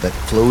seawater that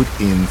flowed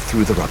in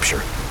through the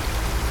rupture,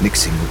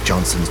 mixing with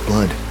Johnson's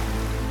blood.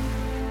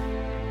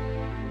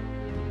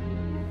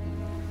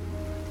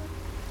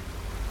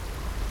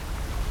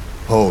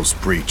 "Hull's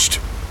breached."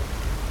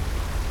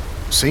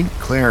 St.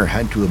 Clair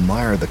had to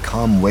admire the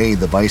calm way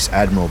the Vice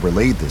Admiral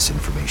relayed this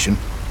information,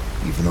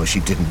 even though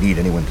she didn't need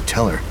anyone to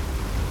tell her.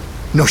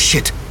 "No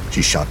shit,"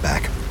 she shot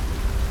back,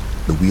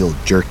 the wheel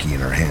jerky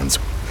in her hands,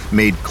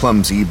 made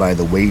clumsy by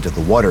the weight of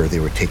the water they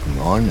were taking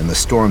on and the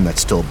storm that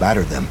still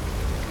battered them.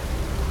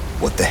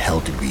 "What the hell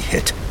did we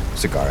hit?"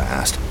 Sagara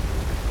asked.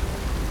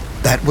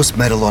 "That was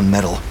metal on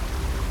metal,"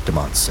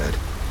 DeMont said,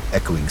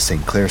 echoing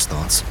St. Clair's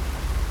thoughts.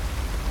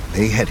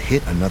 They had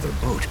hit another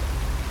boat,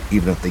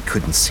 even if they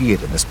couldn't see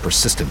it in this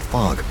persistent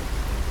fog.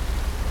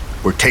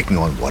 "We're taking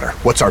on water.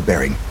 What's our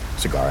bearing?"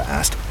 Sagara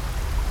asked.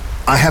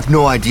 "I have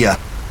no idea,"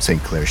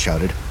 St. Clair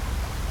shouted.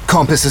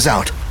 "Compass is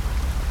out."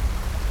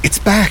 "It's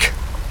back,"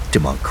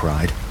 DeMont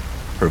cried,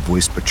 her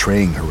voice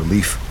betraying her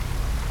relief.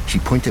 She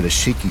pointed a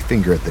shaky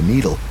finger at the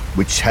needle,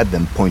 which had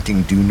them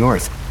pointing due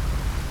north.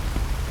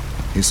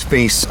 His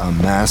face a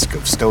mask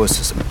of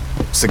stoicism,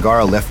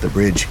 Sagara left the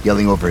bridge,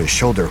 yelling over his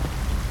shoulder,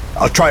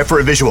 "I'll try for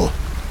a visual."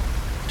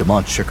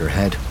 DeMont shook her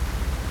head.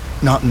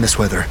 "Not in this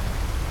weather."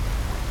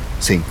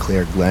 St.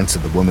 Clair glanced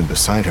at the woman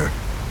beside her.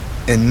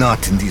 "And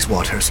not in these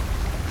waters.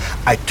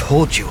 I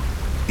told you,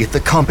 if the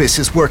compass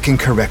is working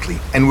correctly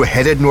and we're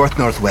headed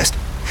north-northwest,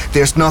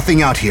 there's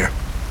nothing out here."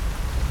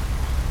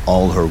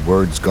 All her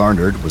words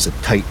garnered was a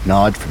tight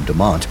nod from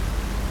DeMont,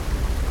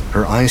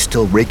 her eyes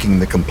still raking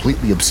the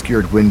completely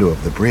obscured window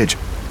of the bridge,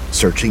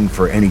 searching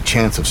for any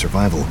chance of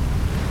survival.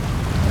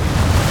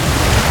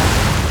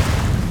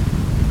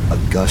 A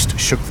gust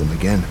shook them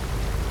again.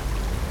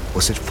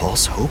 Was it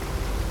false hope?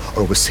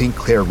 Or was St.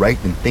 Clair right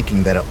in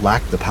thinking that it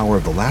lacked the power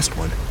of the last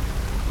one?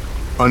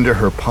 Under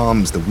her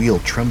palms, the wheel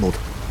trembled.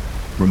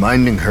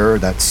 reminding her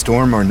that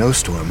storm or no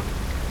storm,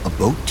 a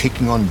boat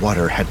taking on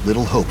water had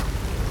little hope.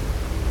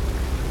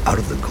 Out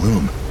of the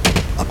gloom,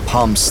 a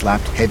palm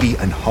slapped heavy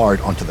and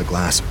hard onto the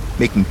glass,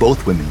 making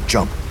both women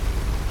jump.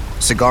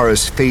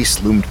 Sagara's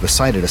face loomed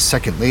beside it a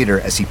second later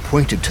as he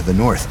pointed to the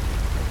north.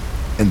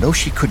 And though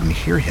she couldn't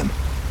hear him,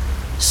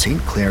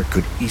 St. Clair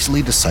could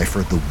easily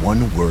decipher the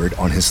one word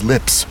on his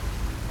lips.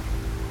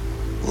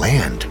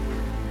 Land.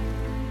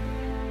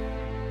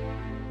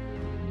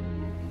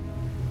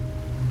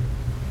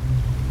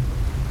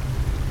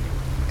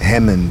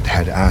 Hammond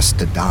had asked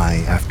to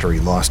die after he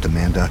lost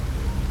Amanda,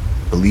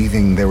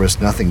 believing there was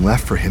nothing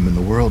left for him in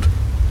the world.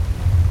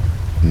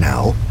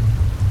 Now,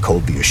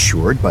 coldly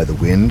assured by the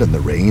wind and the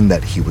rain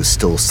that he was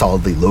still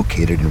solidly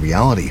located in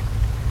reality,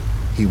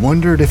 he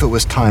wondered if it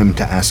was time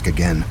to ask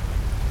again.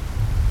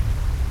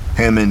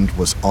 Hammond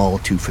was all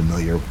too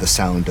familiar with the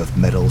sound of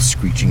metal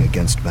screeching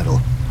against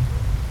metal.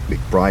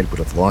 McBride would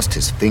have lost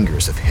his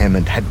fingers if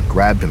Hammond hadn't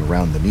grabbed him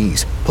around the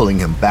knees, pulling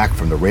him back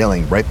from the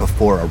railing right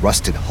before a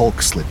rusted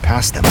hulk slid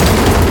past them,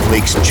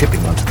 flakes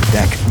chipping onto the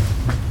deck.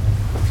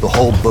 The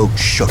whole boat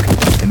shook,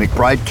 and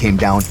McBride came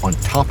down on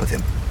top of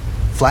him,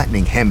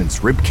 flattening Hammond's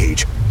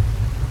ribcage.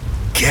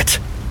 "Get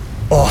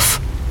off,"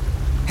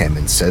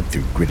 Hammond said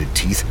through gritted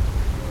teeth.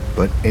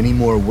 But any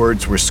more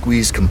words were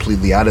squeezed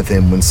completely out of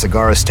him when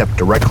Sagara stepped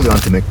directly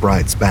onto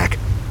McBride's back,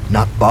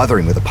 not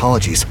bothering with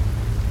apologies.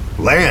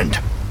 "Land!"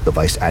 the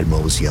Vice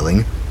Admiral was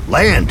yelling.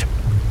 "Land!"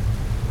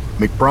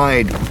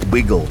 McBride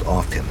wiggled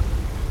off him,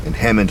 and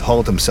Hammond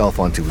hauled himself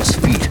onto his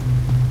feet,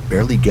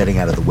 barely getting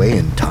out of the way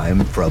in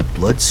time for a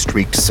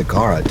blood-streaked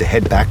Sagara to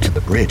head back to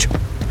the bridge,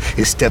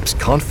 his steps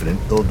confident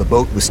though the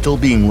boat was still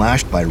being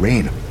lashed by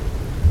rain.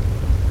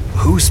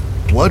 "Whose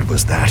blood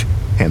was that?"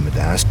 Hammond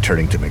asked,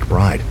 turning to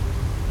McBride,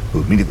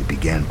 who immediately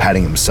began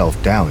patting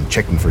himself down,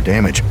 checking for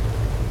damage.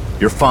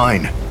 "You're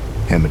fine,"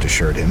 Hammond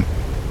assured him,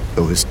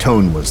 though his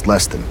tone was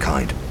less than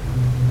kind.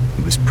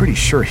 He was pretty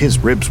sure his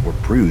ribs were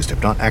bruised,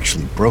 if not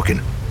actually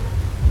broken.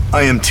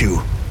 "I am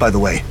too, by the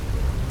way."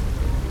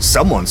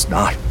 "Someone's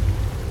not,"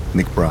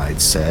 McBride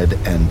said,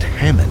 and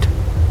Hammond,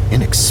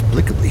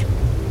 inexplicably,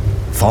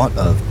 thought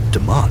of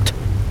Demont,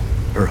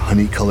 her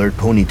honey-colored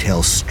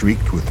ponytail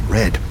streaked with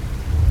red.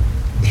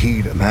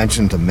 He'd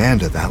imagined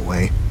Amanda that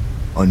way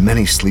on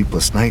many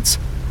sleepless nights.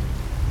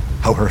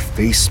 How her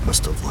face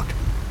must have looked,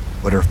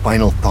 what her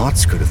final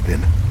thoughts could have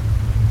been.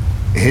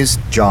 His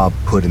job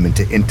put him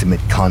into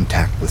intimate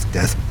contact with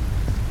death,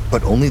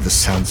 but only the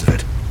sounds of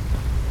it.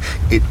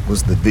 It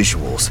was the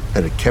visuals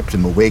that had kept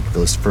him awake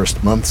those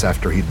first months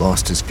after he'd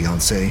lost his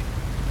fiancée.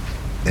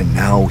 And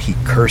now he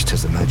cursed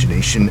his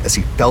imagination as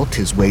he felt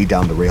his way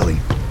down the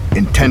railing,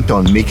 intent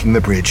on making the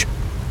bridge,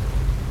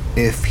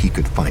 if he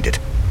could find it.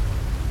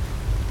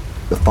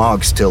 The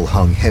fog still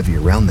hung heavy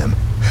around them,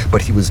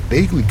 but he was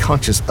vaguely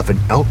conscious of an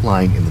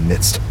outline in the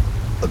midst,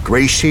 a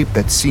gray shape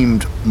that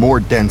seemed more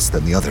dense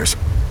than the others.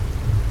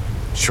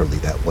 Surely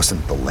that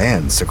wasn't the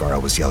land Sagara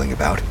was yelling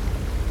about.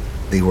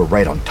 They were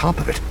right on top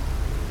of it.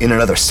 In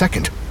another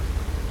second.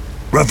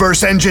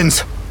 "Reverse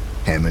engines!"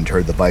 Hammond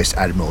heard the Vice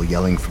Admiral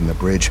yelling from the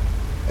bridge.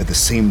 At the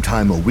same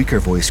time, a weaker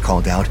voice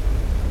called out,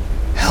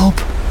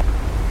 "Help!"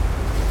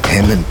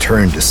 Hammond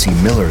turned to see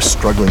Miller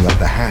struggling up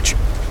the hatch,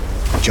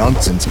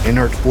 Johnson's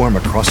inert form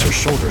across her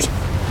shoulders,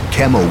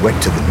 camo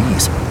wet to the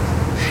knees.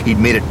 He'd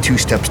made it 2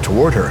 steps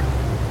toward her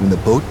when the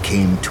boat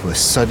came to a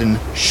sudden,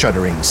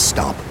 shuddering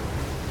stop.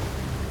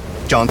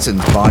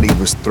 Johnson's body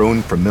was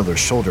thrown from Miller's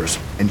shoulders,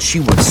 and she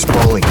went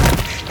sprawling,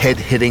 head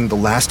hitting the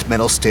last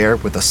metal stair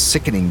with a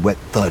sickening wet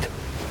thud.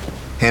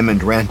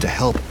 Hammond ran to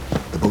help,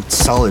 the boat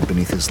solid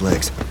beneath his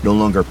legs, no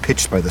longer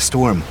pitched by the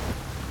storm.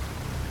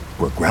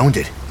 "We're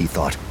grounded," he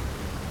thought,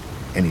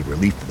 any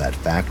relief of that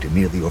fact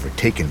immediately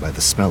overtaken by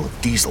the smell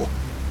of diesel.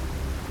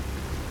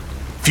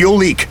 "Fuel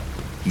leak!"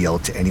 he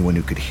yelled to anyone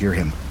who could hear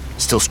him,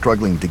 still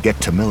struggling to get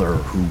to Miller,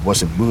 who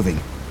wasn't moving.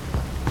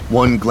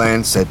 One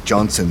glance at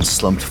Johnson's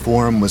slumped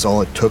form was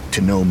all it took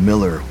to know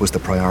Miller was the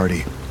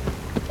priority.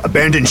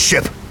 "Abandon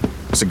ship!"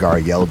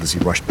 Sagara yelled as he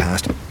rushed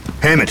past.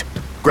 "Hammond,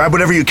 grab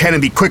whatever you can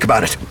and be quick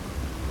about it!"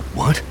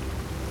 What?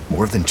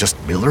 More than just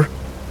Miller?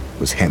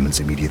 Was Hammond's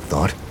immediate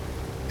thought,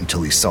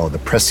 until he saw the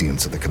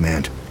prescience of the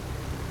command.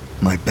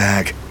 My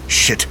bag.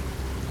 Shit.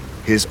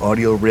 His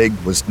audio rig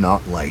was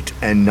not light,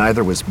 and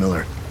neither was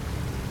Miller.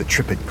 The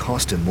trip had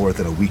cost him more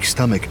than a weak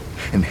stomach,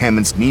 and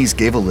Hammond's knees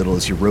gave a little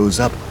as he rose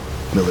up,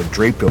 Miller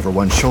draped over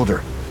one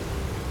shoulder.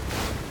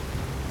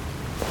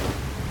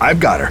 "I've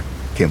got her,"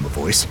 came a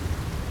voice.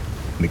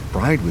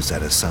 McBride was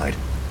at his side,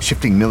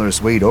 shifting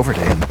Miller's weight over to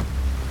him.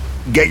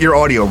 "Get your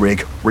audio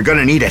rig. We're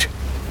gonna need it."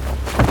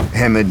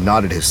 Hammond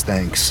nodded his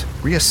thanks,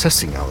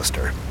 reassessing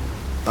Alistair,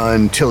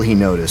 until he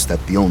noticed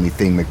that the only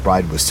thing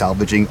McBride was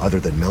salvaging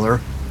other than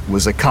Miller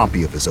was a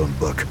copy of his own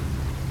book.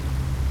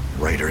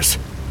 "Writers,"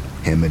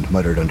 Hammond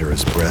muttered under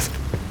his breath,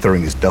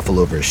 throwing his duffel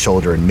over his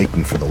shoulder and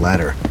making for the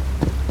ladder.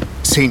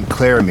 St.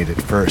 Clair made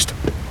it first,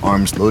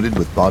 arms loaded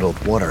with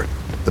bottled water,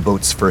 the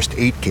boat's first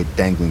aid kit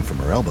dangling from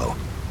her elbow.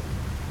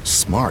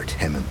 Smart,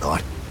 Hammond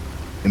thought,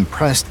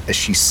 impressed as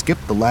she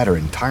skipped the ladder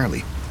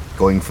entirely,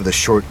 going for the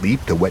short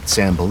leap to wet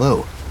sand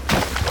below.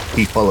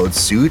 He followed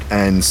suit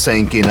and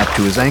sank in up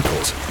to his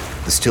ankles,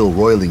 the still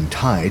roiling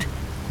tide,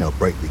 now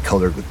brightly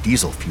colored with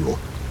diesel fuel,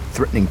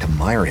 threatening to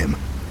mire him.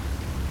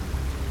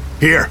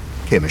 "Here!"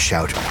 came a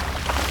shout,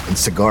 and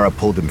Sagara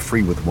pulled him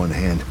free with one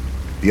hand,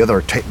 the other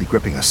tightly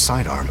gripping a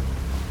sidearm.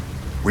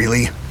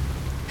 "Really?"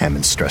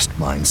 Hammond's stressed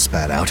mind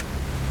spat out.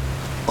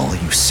 "All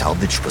you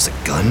salvaged was a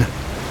gun?"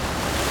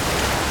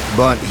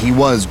 But he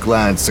was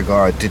glad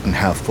Sagara didn't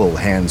have full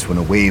hands when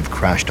a wave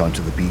crashed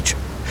onto the beach,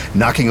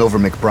 knocking over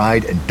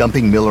McBride and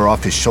dumping Miller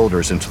off his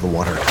shoulders into the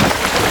water.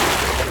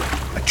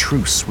 A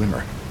true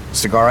swimmer,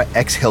 Sagara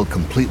exhaled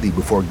completely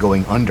before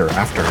going under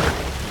after her.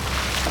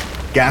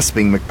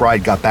 Gasping,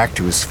 McBride got back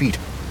to his feet,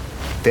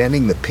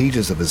 fanning the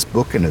pages of his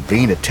book in a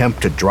vain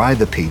attempt to dry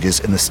the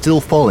pages in the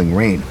still falling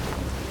rain.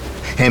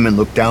 Hammond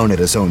looked down at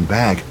his own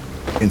bag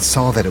and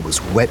saw that it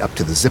was wet up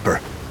to the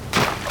zipper.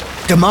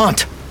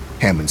 "Dumont!"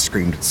 Hammond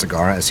screamed at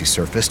Sagara as he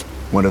surfaced,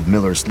 one of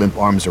Miller's limp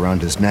arms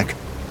around his neck.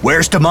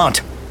 "Where's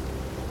Dumont?"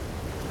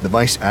 The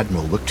Vice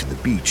Admiral looked to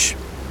the beach,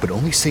 but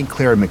only St.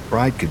 Clair and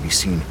McBride could be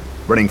seen,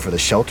 running for the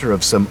shelter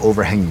of some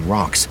overhanging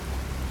rocks.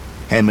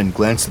 Hammond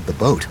glanced at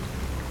the boat,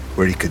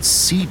 where he could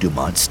see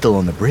Dumont still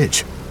on the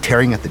bridge,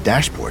 tearing at the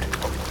dashboard.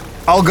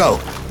 "I'll go,"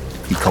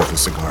 he called to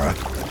Sagara,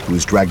 who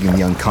was dragging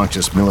the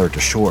unconscious Miller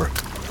to shore,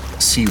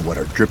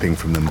 seawater dripping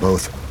from them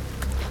both.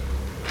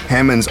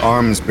 Hammond's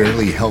arms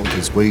barely held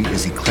his weight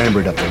as he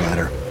clambered up the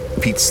ladder,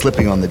 feet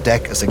slipping on the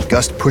deck as a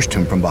gust pushed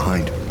him from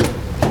behind.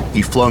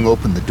 He flung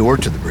open the door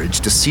to the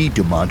bridge to see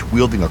Dumont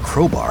wielding a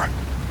crowbar.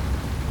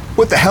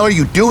 "What the hell are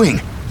you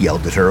doing?" he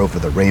yelled at her over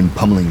the rain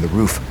pummeling the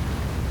roof.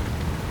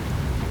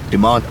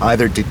 Dumont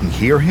either didn't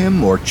hear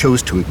him or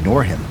chose to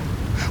ignore him,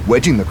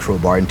 wedging the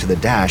crowbar into the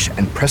dash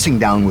and pressing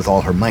down with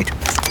all her might.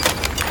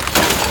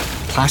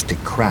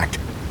 Plastic cracked,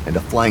 and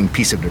a flying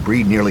piece of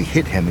debris nearly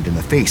hit Hammond in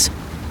the face.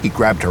 He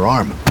grabbed her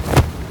arm.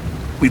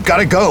 "We've got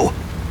to go!"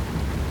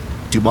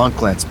 Dumont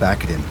glanced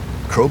back at him,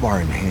 crowbar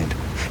in hand,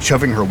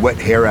 shoving her wet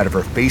hair out of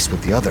her face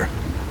with the other.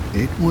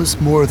 It was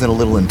more than a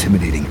little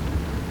intimidating.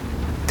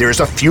 "There's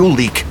a fuel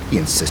leak," he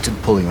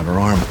insisted, pulling on her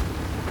arm.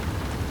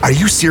 "Are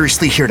you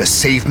seriously here to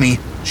save me?"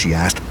 she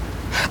asked.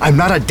 "I'm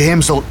not a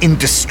damsel in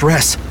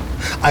distress.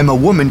 I'm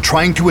a woman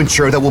trying to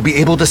ensure that we'll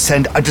be able to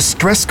send a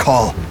distress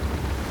call."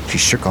 She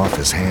shook off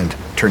his hand,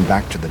 turned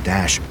back to the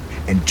dash,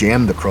 and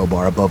jammed the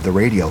crowbar above the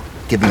radio,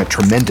 giving a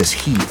tremendous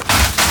heave.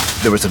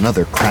 There was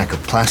another crack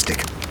of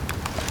plastic.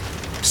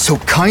 "So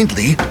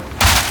kindly,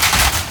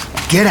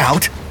 get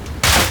out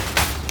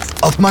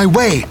of my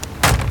way!"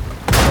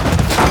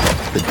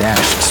 The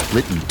dash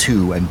split in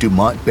two, and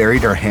Dumont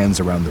buried her hands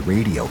around the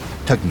radio,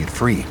 tugging it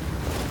free.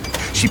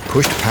 She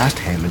pushed past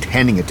Hammond,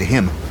 handing it to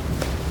him.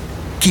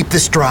 "Keep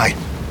this dry,"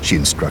 she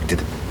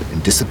instructed,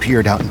 and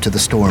disappeared out into the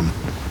storm.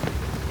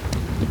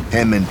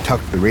 Hammond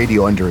tucked the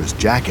radio under his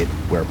jacket,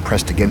 where it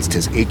pressed against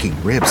his aching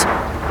ribs.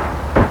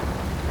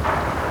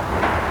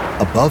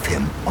 Above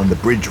him, on the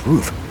bridge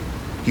roof,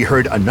 he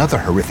heard another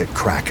horrific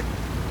crack.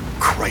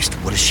 Christ,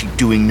 what is she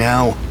doing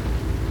now?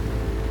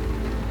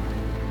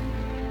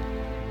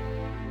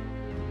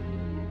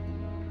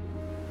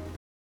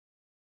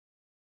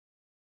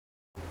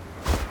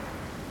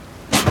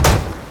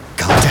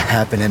 Got to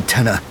have an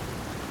antenna,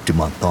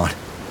 Dumont thought,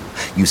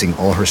 using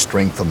all her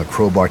strength on the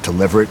crowbar to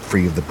lever it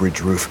free of the bridge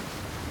roof.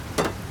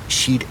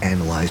 She'd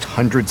analyzed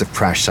hundreds of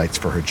crash sites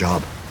for her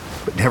job,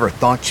 but never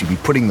thought she'd be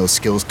putting those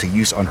skills to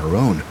use on her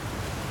own.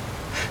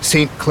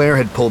 St. Clair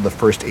had pulled the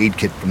first aid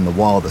kit from the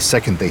wall the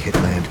second they hit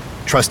land,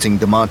 trusting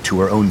Dumont to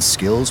her own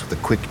skills with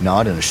a quick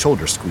nod and a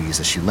shoulder squeeze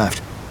as she left,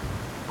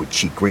 which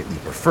she greatly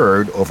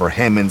preferred over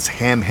Hammond's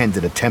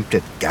ham-handed attempt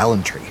at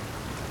gallantry.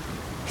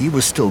 He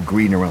was still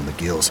green around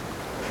the gills,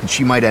 and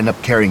she might end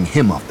up carrying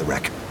him off the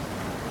wreck.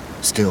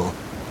 Still,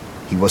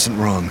 he wasn't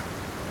wrong.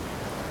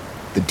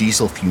 The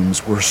diesel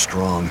fumes were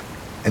strong,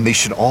 and they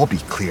should all be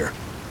clear.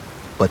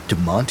 But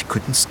Dumont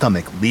couldn't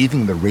stomach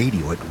leaving the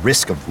radio at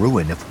risk of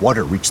ruin if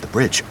water reached the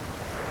bridge.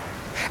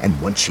 And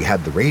once she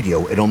had the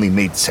radio, it only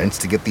made sense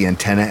to get the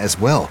antenna as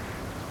well.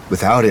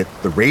 Without it,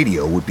 the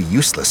radio would be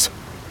useless.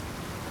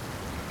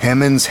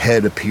 Hammond's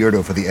head appeared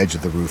over the edge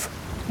of the roof.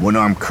 One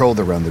arm curled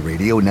around the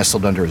radio,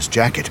 nestled under his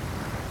jacket.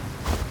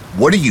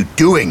 "What are you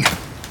doing?"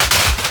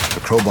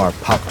 The crowbar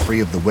popped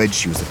free of the wedge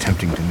she was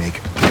attempting to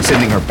make,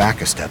 sending her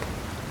back a step.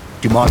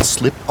 Dumont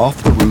slipped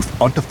off the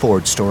roof onto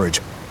forward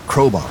storage,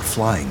 crowbar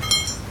flying.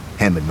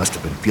 Hammond must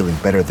have been feeling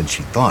better than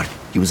she thought.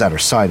 He was at her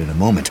side in a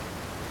moment.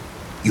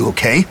 "You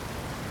okay?"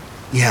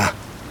 "Yeah,"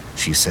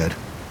 she said,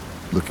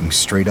 looking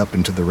straight up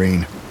into the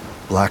rain,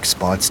 black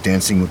spots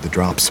dancing with the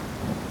drops.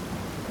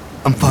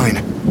 "I'm fine."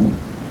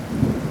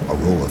 A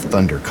roll of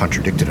thunder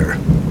contradicted her.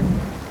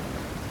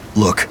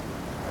 "Look,"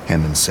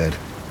 Hammond said,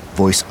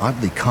 voice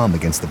oddly calm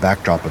against the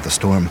backdrop of the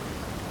storm.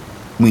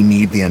 "We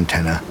need the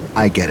antenna.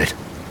 I get it.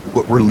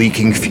 But we're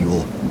leaking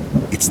fuel.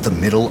 It's the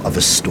middle of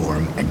a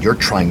storm, and you're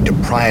trying to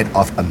pry it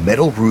off a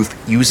metal roof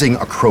using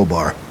a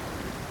crowbar.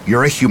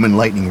 You're a human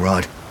lightning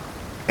rod,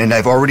 and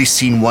I've already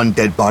seen one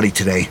dead body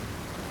today."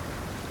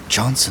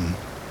 Johnson,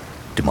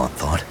 Dumont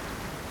thought.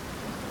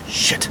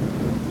 Shit.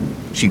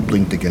 She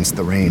blinked against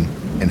the rain,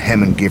 and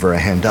Hammond gave her a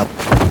hand up.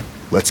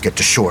 "Let's get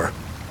to shore,"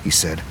 he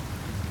said.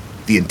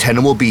 "The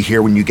antenna will be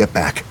here when you get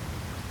back."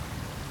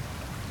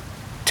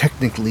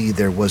 Technically,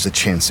 there was a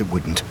chance it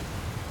wouldn't.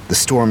 The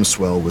storm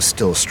swell was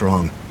still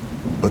strong,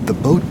 but the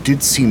boat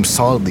did seem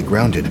solidly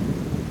grounded.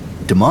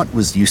 Dumont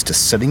was used to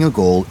setting a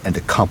goal and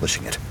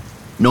accomplishing it,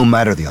 no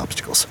matter the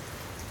obstacles.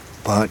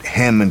 But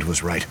Hammond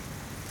was right.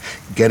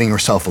 Getting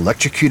herself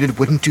electrocuted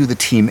wouldn't do the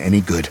team any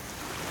good.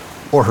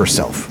 Or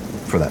herself,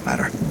 for that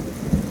matter.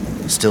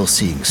 Still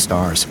seeing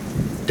stars,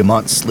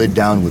 Dumont slid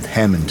down with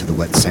Hammond to the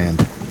wet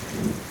sand.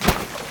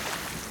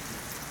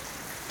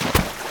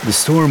 The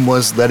storm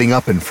was letting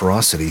up in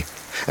ferocity,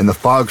 and the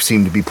fog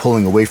seemed to be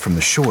pulling away from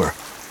the shore,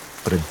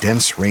 but a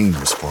dense rain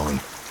was falling.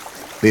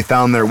 They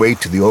found their way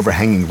to the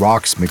overhanging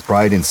rocks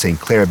McBride and St.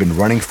 Clair had been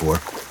running for,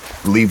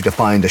 believed to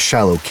find a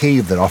shallow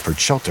cave that offered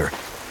shelter.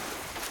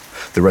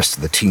 The rest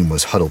of the team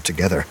was huddled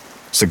together,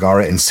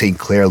 Sagara and St.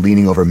 Clair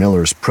leaning over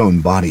Miller's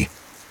prone body.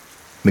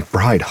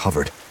 McBride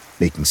hovered,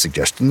 making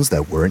suggestions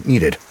that weren't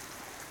needed.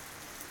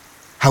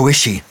 "How is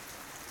she?"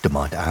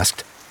 Dumont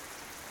asked.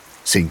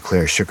 St.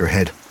 Clair shook her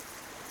head.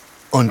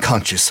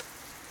 "Unconscious.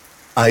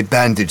 I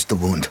bandaged the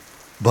wound,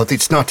 but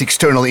it's not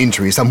external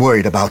injuries I'm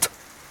worried about."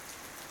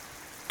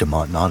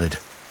 Dumont nodded.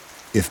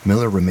 If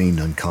Miller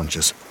remained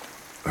unconscious,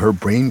 her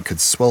brain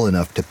could swell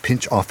enough to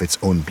pinch off its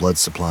own blood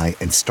supply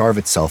and starve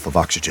itself of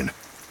oxygen.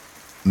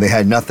 They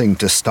had nothing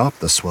to stop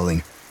the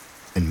swelling,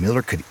 and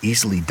Miller could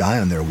easily die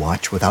on their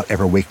watch without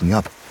ever waking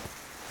up.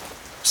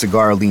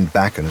 Cigar leaned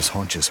back on his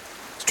haunches,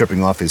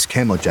 stripping off his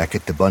camo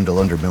jacket to bundle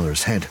under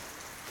Miller's head.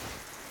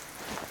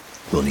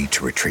 "We'll need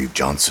to retrieve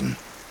Johnson,"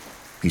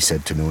 he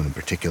said to no one in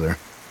particular.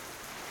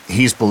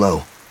 "He's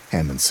below,"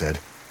 Hammond said.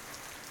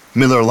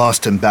 "Miller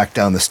lost him back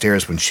down the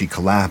stairs when she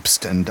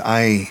collapsed, and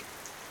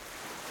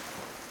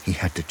He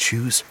had to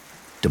choose,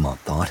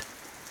 Dumont thought.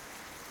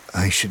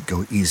 I should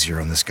go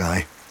easier on this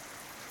guy.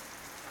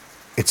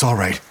 "It's all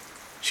right,"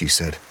 she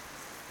said,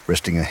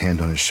 resting a hand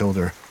on his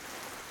shoulder.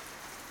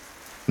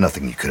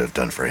 "Nothing you could have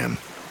done for him,"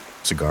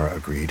 Sagara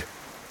agreed.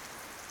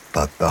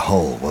 "But the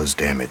hull was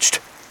damaged."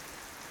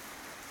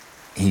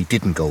 He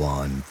didn't go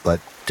on, but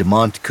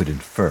Dumont could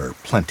infer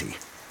plenty.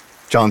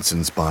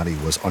 Johnson's body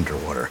was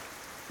underwater,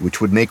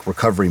 which would make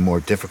recovery more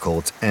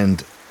difficult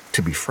and,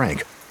 to be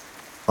frank,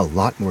 a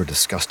lot more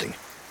disgusting,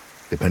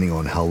 depending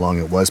on how long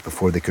it was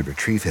before they could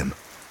retrieve him.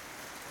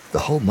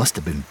 The hull must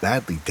have been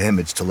badly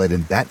damaged to let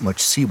in that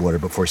much seawater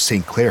before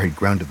St. Clair had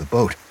grounded the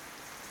boat.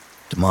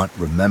 Dumont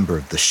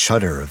remembered the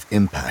shudder of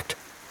impact,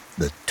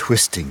 the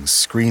twisting,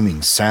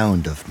 screaming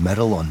sound of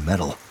metal on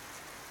metal.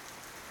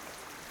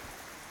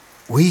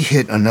 "We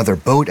hit another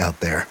boat out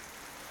there,"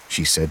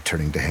 she said,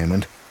 turning to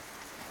Hammond.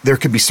 "There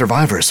could be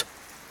survivors."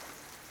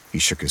 He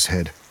shook his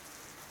head.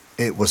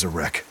 "It was a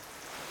wreck.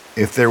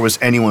 If there was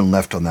anyone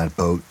left on that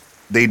boat,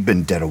 they'd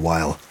been dead a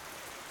while."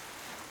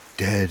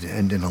 Dead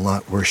and in a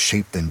lot worse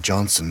shape than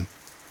Johnson,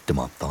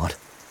 Dumont thought.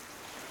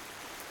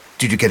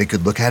 "Did you get a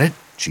good look at it?"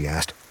 she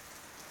asked.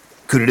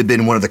 "Could it have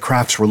been one of the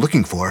crafts we're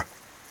looking for?"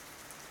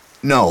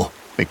 "No,"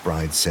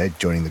 McBride said,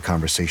 joining the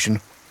conversation.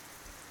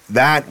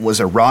 "That was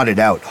a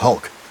rotted-out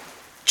hulk.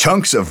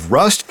 Chunks of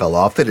rust fell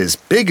off it as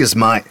big as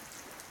my—"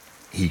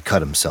 He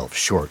cut himself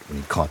short when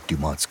he caught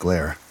Dumont's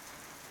glare.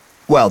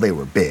 "Well, they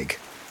were big,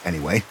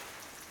 anyway."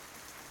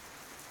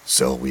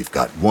 "So we've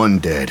got one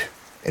dead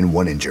and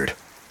one injured,"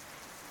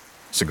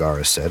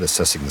 Sagara said,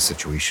 assessing the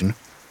situation.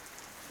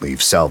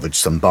 "We've salvaged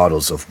some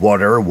bottles of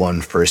water,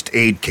 one first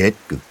aid kit,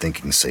 good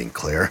thinking, St.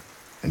 Clair,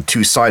 and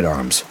 2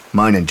 sidearms,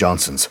 mine and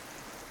Johnson's."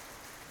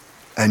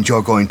 "And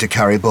you're going to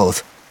carry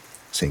both?"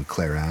 St.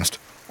 Clair asked,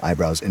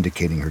 eyebrows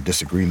indicating her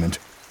disagreement.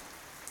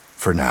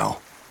 "For now,"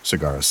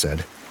 Sagara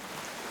said.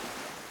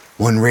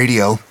 "One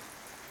radio,"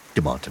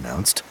 Dumont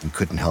announced, and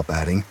couldn't help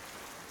adding.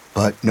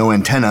 "But no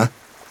antenna."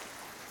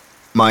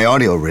 "My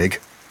audio rig,"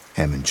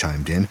 Hammond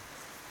chimed in.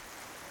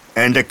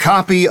 "And a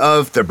copy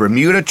of the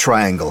Bermuda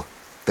Triangle.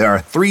 There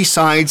are 3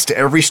 sides to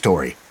every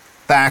story.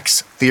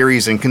 Facts,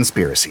 theories, and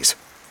conspiracies,"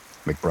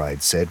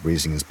 McBride said,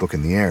 raising his book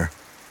in the air.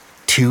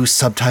 "2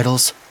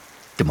 subtitles?"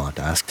 Dumont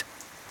asked.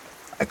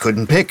 "I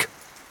couldn't pick."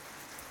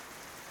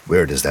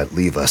 "Where does that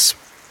leave us?"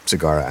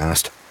 Sagara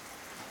asked.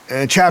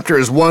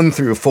 Chapters 1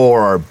 through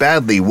 4 are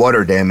badly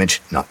water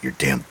damaged." "Not your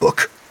damn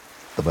book,"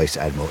 the Vice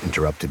Admiral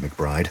interrupted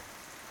McBride.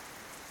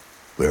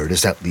 "Where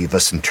does that leave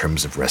us in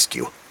terms of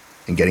rescue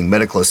and getting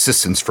medical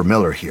assistance for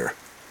Miller here?"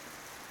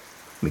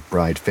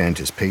 McBride fanned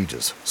his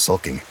pages,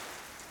 sulking.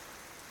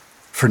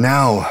 "For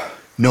now,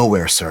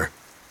 nowhere, sir,"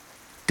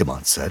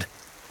 Dumont said.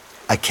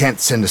 "I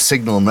can't send a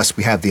signal unless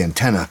we have the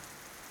antenna."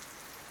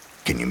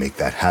 "Can you make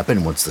that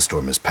happen once the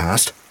storm is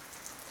past?"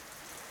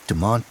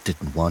 Dumont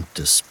didn't want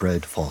to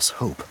spread false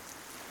hope.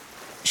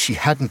 She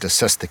hadn't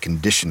assessed the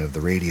condition of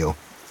the radio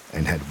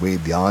and had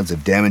weighed the odds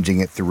of damaging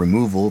it through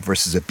removal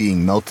versus it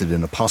being melted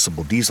in a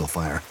possible diesel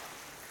fire.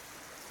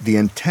 The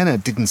antenna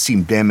didn't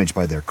seem damaged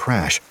by their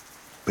crash,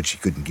 but she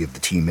couldn't give the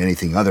team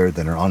anything other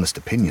than her honest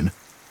opinion.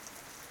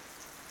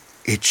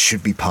 "It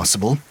should be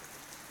possible,"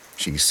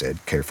 she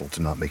said, careful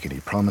to not make any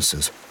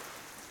promises.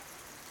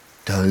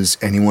 Does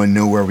anyone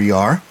know where we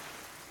are?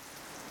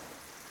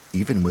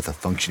 Even with a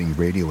functioning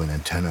radio and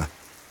antenna,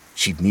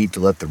 she'd need to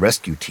let the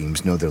rescue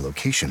teams know their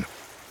location.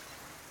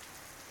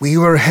 We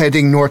were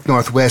heading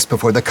north-northwest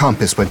before the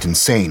compass went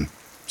insane,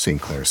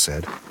 St. Clair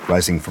said,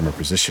 rising from her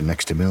position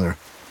next to Miller.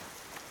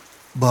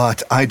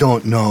 But I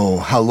don't know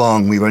how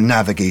long we were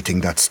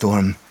navigating that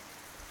storm.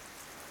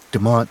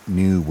 Dumont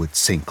knew what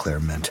St. Clair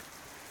meant.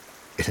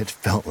 It had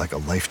felt like a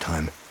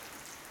lifetime.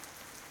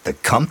 The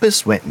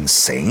compass went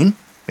insane?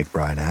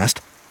 McBride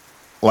asked.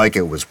 Like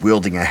it was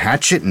wielding a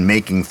hatchet and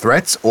making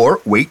threats,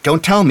 or, wait,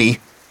 don't tell me,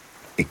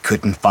 it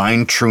couldn't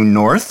find true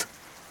north?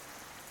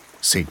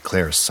 St.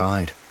 Clair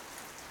sighed.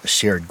 A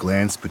shared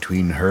glance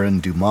between her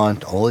and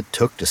Dumont, all it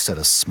took to set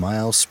a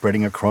smile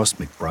spreading across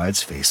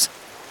McBride's face.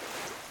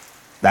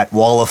 That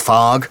wall of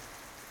fog?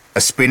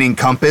 A spinning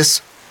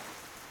compass?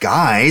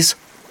 Guys,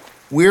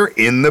 we're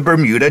in the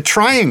Bermuda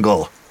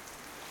Triangle.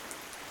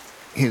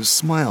 His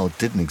smile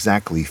didn't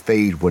exactly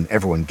fade when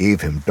everyone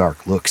gave him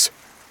dark looks.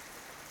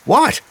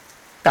 What?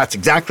 That's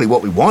exactly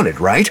what we wanted,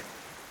 right?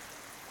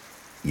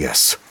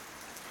 Yes,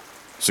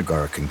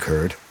 Segarra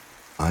concurred,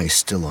 eyes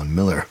still on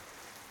Miller.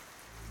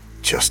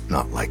 Just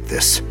not like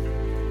this.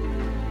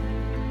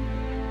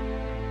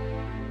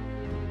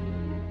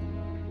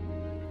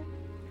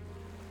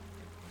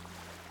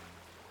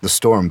 The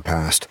storm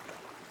passed,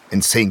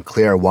 and St.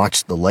 Clair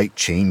watched the light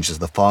change as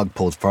the fog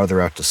pulled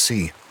farther out to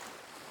sea.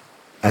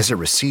 As it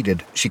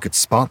receded, she could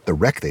spot the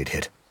wreck they'd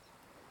hit,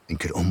 and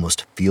could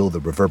almost feel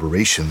the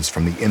reverberations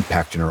from the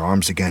impact in her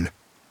arms again.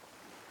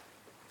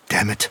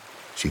 Damn it,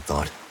 she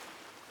thought,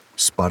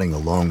 spotting a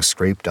long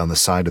scrape down the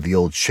side of the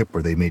old ship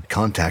where they made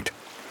contact.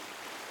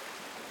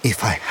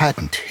 If I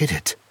hadn't hit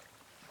it.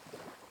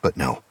 But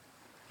no,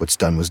 what's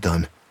done was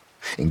done,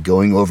 and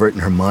going over it in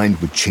her mind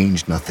would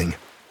change nothing.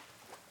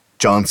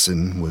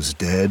 Johnson was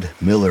dead,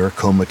 Miller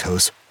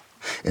comatose,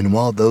 and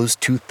while those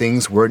two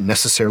things weren't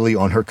necessarily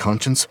on her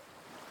conscience,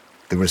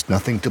 there was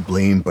nothing to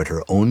blame but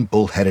her own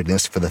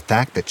bullheadedness for the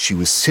fact that she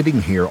was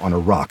sitting here on a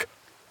rock,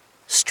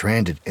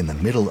 stranded in the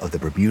middle of the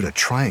Bermuda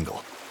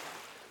Triangle.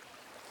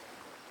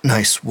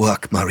 Nice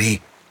work,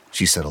 Marie,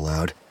 she said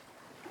aloud,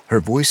 her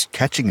voice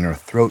catching in her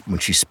throat when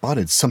she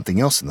spotted something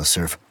else in the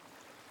surf.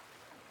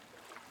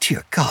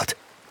 Dear God,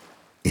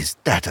 is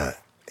that a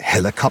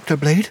helicopter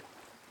blade?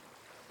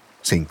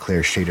 St.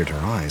 Clair shaded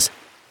her eyes.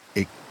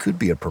 It could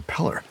be a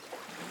propeller.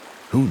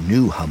 Who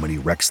knew how many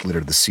wrecks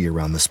littered the sea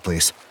around this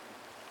place?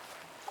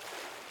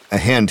 A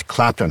hand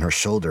clapped on her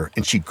shoulder,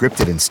 and she gripped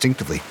it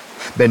instinctively,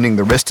 bending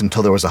the wrist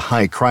until there was a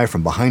high cry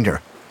from behind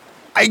her.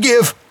 I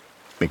give,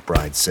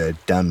 McBride said,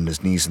 down on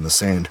his knees in the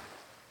sand.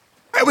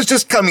 I was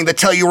just coming to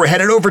tell you we're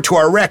headed over to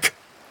our wreck.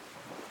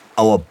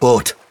 Our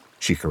boat,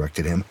 she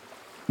corrected him.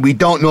 We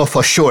don't know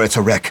for sure it's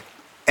a wreck.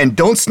 And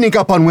don't sneak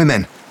up on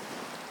women.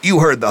 You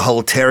heard the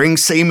hull tearing,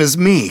 same as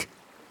me,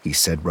 he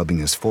said, rubbing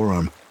his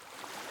forearm.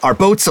 Our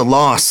boat's a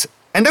loss,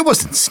 and I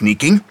wasn't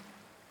sneaking.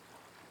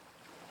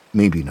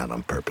 Maybe not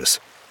on purpose,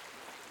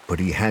 but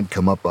he had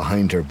come up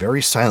behind her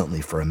very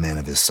silently for a man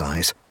of his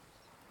size.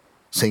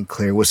 St.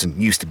 Clair wasn't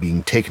used to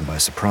being taken by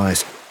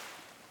surprise.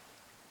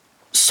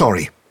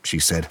 Sorry, she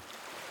said.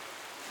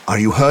 Are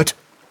you hurt?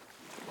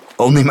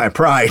 Only my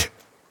pride,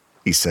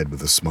 he said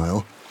with a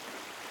smile.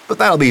 But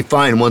that'll be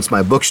fine once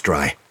my book's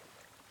dry.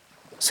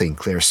 St.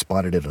 Clair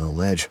spotted it on a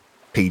ledge,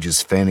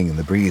 pages fanning in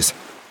the breeze.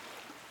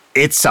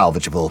 It's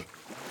salvageable,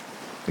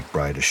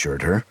 McBride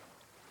assured her.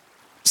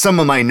 Some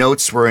of my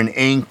notes were in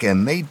ink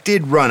and they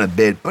did run a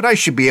bit, but I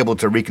should be able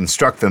to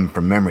reconstruct them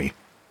from memory.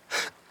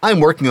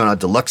 I'm working on a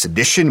deluxe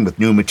edition with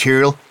new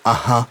material.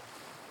 Uh-huh,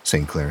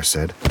 St. Clair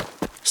said,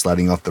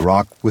 sliding off the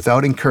rock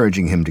without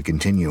encouraging him to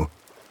continue.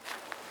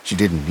 She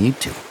didn't need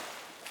to.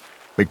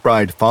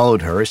 McBride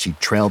followed her as she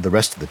trailed the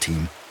rest of the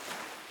team,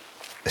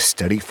 a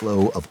steady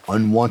flow of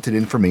unwanted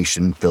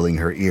information filling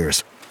her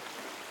ears.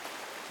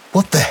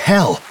 What the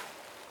hell?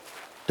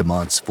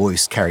 Dumont's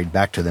voice carried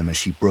back to them as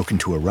she broke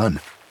into a run.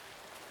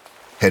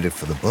 Headed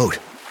for the boat.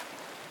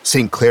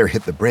 St. Clair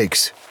hit the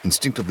brakes,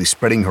 instinctively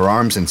spreading her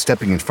arms and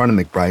stepping in front of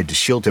McBride to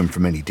shield him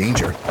from any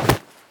danger.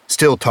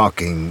 Still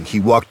talking, he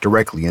walked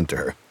directly into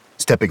her,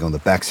 stepping on the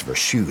backs of her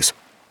shoes.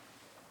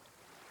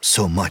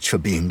 So much for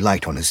being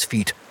light on his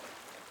feet.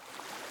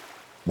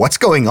 What's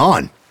going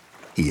on?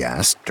 He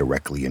asked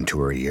directly into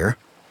her ear.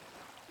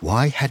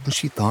 Why hadn't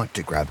she thought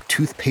to grab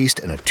toothpaste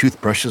and a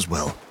toothbrush as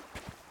well?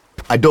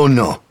 I don't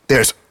know.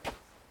 There's...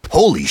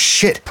 Holy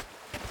shit!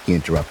 He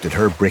interrupted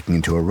her, breaking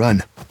into a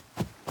run.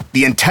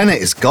 The antenna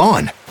is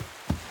gone.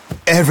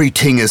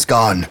 Everything is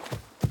gone,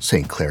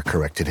 St. Clair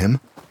corrected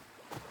him.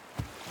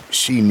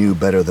 She knew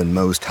better than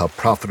most how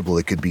profitable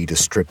it could be to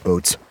strip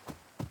boats.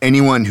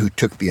 Anyone who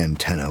took the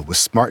antenna was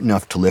smart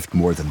enough to lift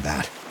more than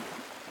that.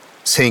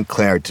 St.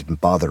 Clair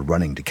didn't bother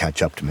running to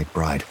catch up to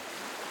McBride.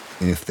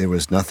 If there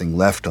was nothing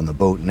left on the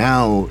boat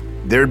now,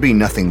 there'd be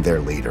nothing there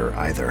later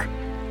either.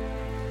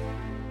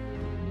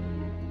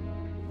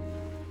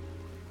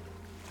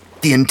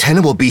 The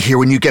antenna will be here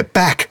when you get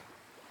back.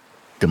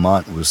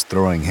 Dumont was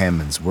throwing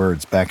Hammond's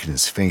words back in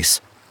his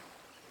face.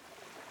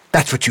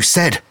 That's what you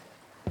said.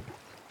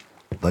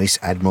 Vice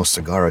Admiral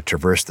Sagara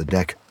traversed the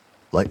deck,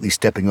 lightly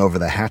stepping over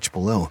the hatch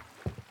below,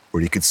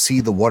 where he could see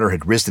the water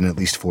had risen at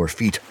least 4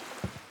 feet.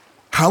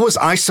 "How was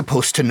I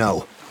supposed to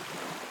know?"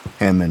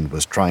 Hammond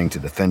was trying to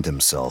defend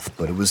himself,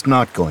 but it was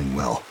not going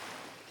well.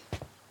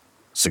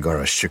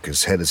 Sagara shook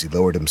his head as he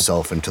lowered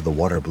himself into the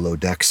water below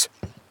decks.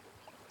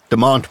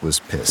 Demont was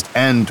pissed,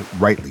 and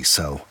rightly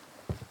so.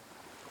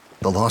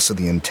 The loss of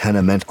the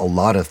antenna meant a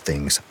lot of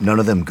things, none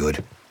of them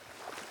good.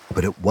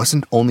 But it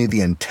wasn't only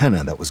the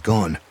antenna that was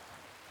gone.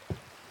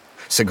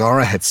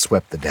 Sagara had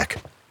swept the deck,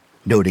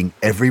 noting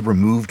every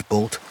removed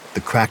bolt,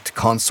 the cracked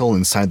console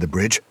inside the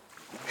bridge.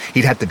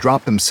 He'd had to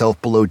drop himself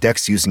below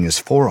decks using his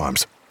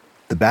forearms.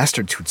 The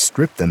bastards who'd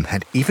stripped them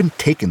had even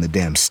taken the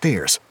damn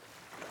stairs.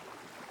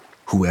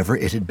 Whoever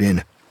it had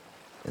been,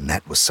 and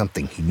that was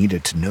something he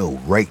needed to know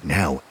right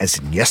now, as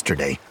in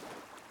yesterday.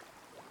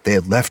 They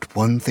had left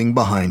one thing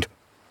behind.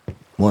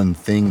 One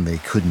thing they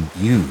couldn't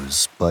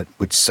use, but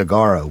which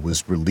Sagara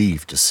was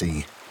relieved to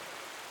see.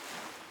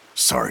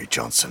 "Sorry,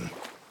 Johnson,"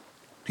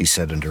 he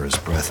said under his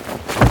breath,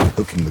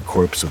 hooking the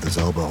corpse with his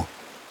elbow.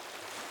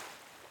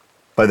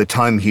 By the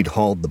time he'd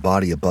hauled the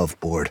body above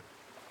board,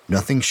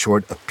 nothing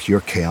short of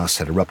pure chaos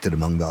had erupted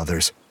among the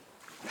others.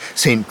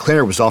 St.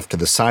 Clair was off to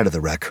the side of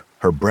the wreck,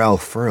 her brow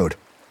furrowed,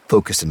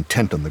 focused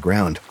intent on the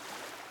ground.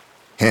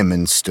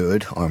 Hammond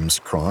stood, arms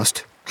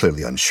crossed,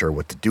 clearly unsure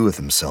what to do with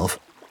himself,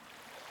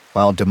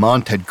 while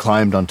Demont had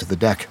climbed onto the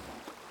deck,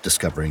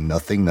 discovering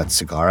nothing that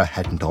Sagara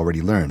hadn't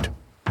already learned.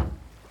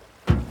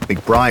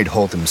 McBride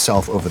hauled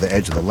himself over the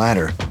edge of the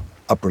ladder,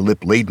 upper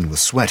lip laden with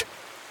sweat.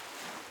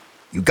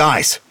 "You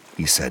guys,"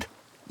 he said.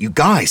 "You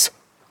guys!"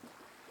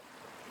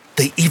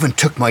 "They even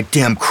took my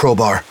damn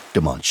crowbar,"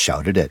 Demont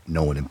shouted at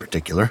no one in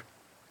particular.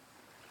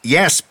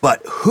 "Yes,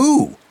 but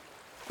who?"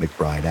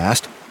 McBride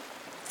asked,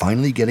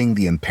 finally getting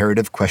the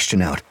imperative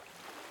question out.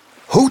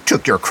 "Who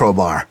took your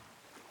crowbar?"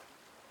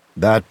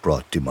 That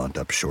brought Dumont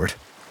up short,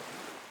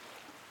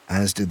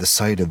 as did the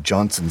sight of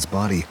Johnson's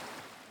body,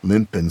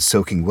 limp and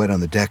soaking wet on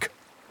the deck.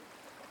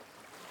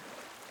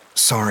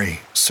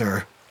 "Sorry,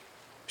 sir,"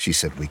 she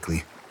said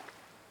weakly.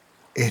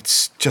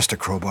 "It's just a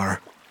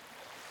crowbar."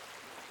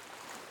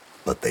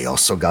 "But they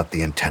also got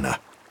the antenna,"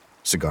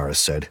 Sagara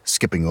said,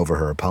 skipping over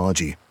her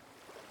apology.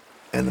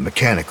 "And the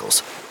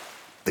mechanicals.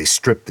 They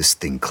stripped this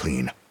thing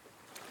clean.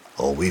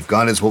 All we've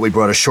got is what we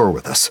brought ashore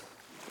with us."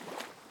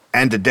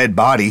 "And a dead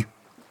body,"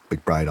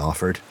 McBride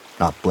offered,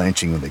 not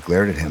blanching when they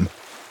glared at him.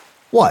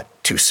 "What,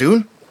 too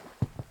soon?"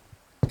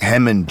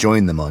 Hammond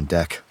joined them on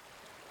deck,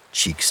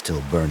 cheeks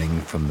still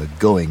burning from the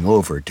going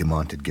over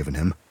Dumont had given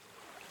him.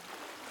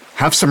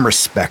 "Have some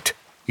respect,"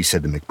 he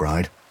said to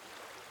McBride.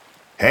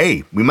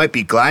 "Hey, we might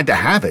be glad to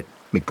have it,"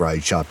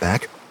 McBride shot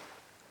back.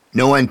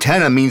 "No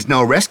antenna means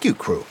no rescue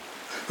crew.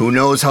 Who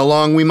knows how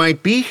long we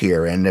might be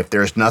here, and if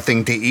there's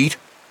nothing to eat?"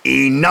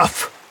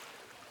 "Enough!"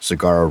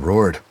 Sagara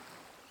roared,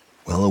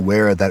 well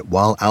aware that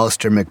while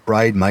Alistair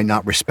McBride might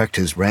not respect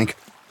his rank,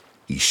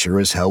 he sure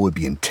as hell would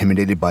be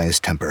intimidated by his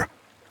temper.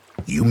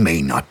 "You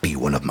may not be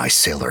one of my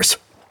sailors,"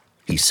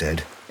 he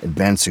said,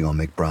 advancing on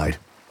McBride,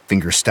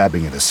 finger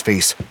stabbing at his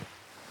face.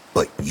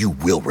 "But you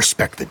will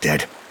respect the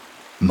dead.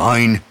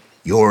 Mine,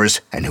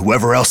 yours, and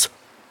whoever else."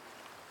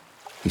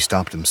 He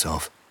stopped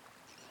himself,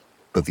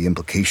 but the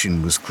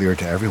implication was clear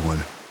to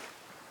everyone.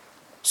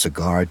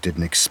 Sagara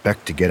didn't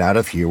expect to get out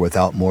of here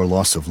without more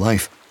loss of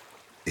life,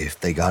 if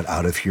they got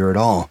out of here at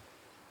all.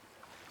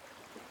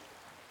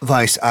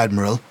 "Vice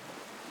Admiral,"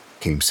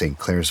 came St.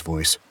 Clair's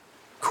voice,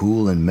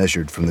 cool and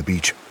measured from the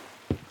beach.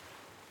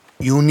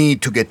 "You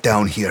need to get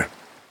down here."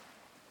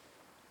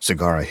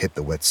 Sagara hit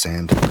the wet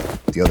sand,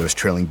 the others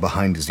trailing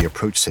behind as they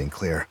approached St.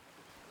 Clair.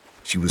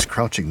 She was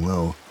crouching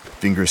low,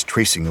 fingers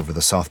tracing over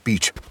the soft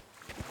beach.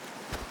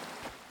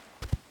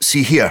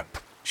 "See here,"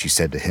 she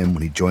said to him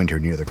when he joined her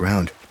near the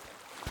ground.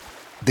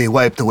 "They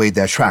wiped away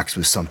their tracks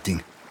with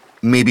something.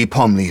 Maybe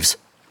palm leaves."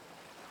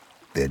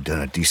 They had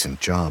done a decent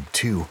job,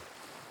 too.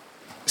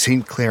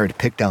 St. Clair had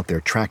picked out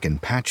their track in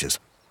patches,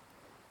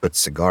 but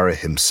Sagara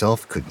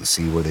himself couldn't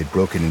see where they'd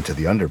broken into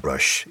the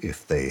underbrush,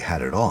 if they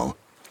had at all.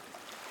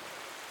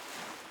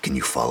 "Can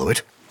you follow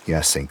it?" he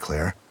asked St.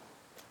 Clair.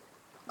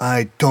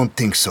 "I don't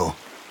think so,"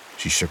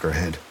 she shook her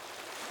head.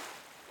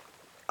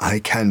 "I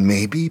can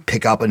maybe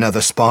pick up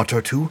another spot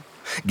or two,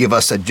 give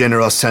us a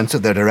general sense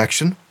of their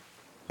direction,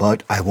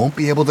 but I won't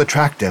be able to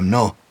track them,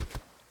 no."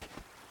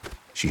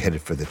 She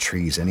headed for the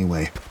trees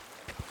anyway.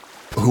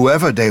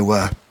 "Whoever they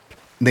were,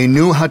 they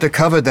knew how to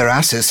cover their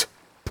asses."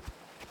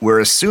 "We're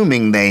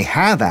assuming they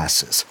have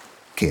asses,"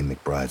 came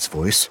McBride's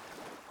voice.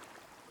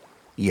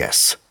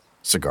 "Yes,"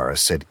 Sagara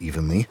said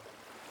evenly.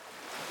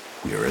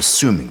 "We're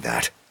assuming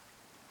that.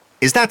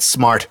 Is that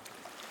smart?"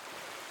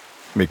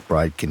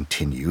 McBride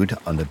continued,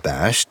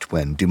 unabashed,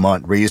 when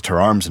Dumont raised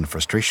her arms in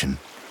frustration.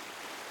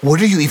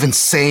 "What are you even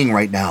saying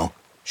right now?"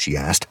 she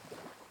asked.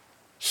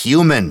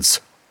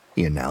 "Humans,"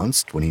 he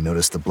announced when he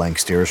noticed the blank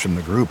stares from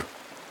the group.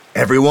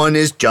 "Everyone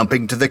is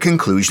jumping to the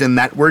conclusion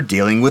that we're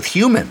dealing with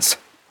humans."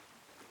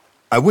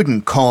 "I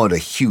wouldn't call it a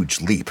huge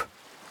leap,"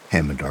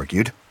 Hammond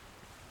argued.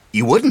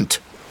 "You wouldn't?"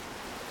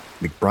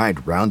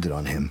 McBride rounded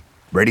on him,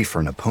 ready for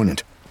an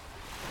opponent.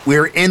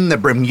 "We're in the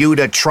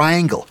Bermuda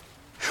Triangle.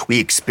 We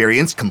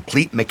experienced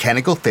complete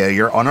mechanical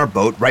failure on our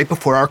boat right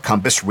before our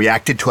compass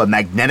reacted to a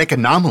magnetic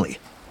anomaly.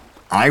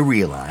 I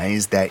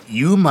realize that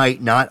you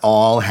might not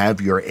all have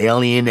your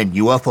alien and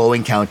UFO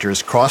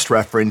encounters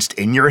cross-referenced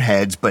in your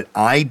heads, but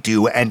I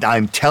do, and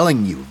I'm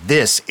telling you,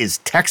 this is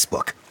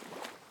textbook."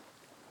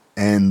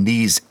 "And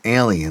these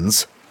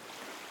aliens?"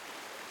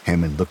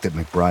 Hammond looked at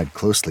McBride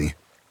closely.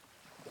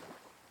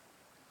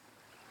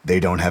 "They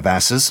don't have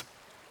asses?"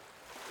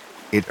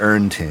 It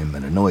earned him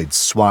an annoyed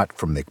swat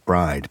from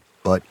McBride,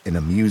 but an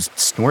amused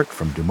snort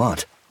from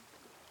Dumont.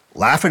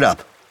 "Laugh it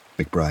up,"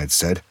 McBride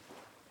said.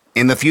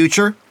 "In the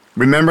future,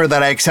 remember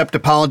that I accept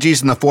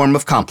apologies in the form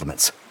of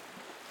compliments."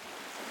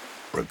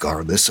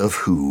 "Regardless of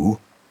who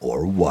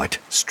or what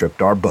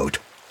stripped our boat,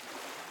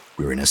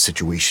 we're in a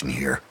situation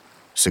here,"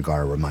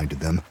 Segarra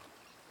reminded them.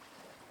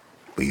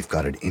 "We've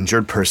got an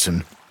injured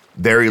person,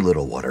 very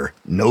little water,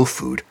 no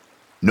food,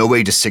 no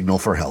way to signal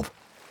for help,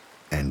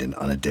 and an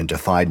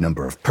unidentified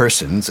number of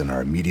persons in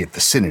our immediate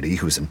vicinity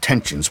whose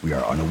intentions we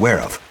are unaware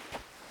of."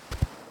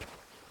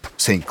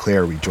 St.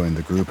 Clair rejoined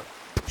the group,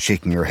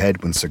 shaking her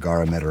head when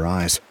Segarra met her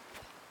eyes.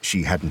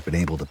 She hadn't been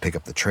able to pick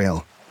up the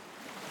trail.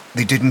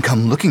 "They didn't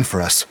come looking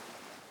for us,"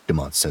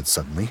 Dumont said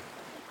suddenly.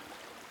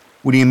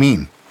 "What do you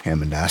mean?"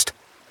 Hammond asked.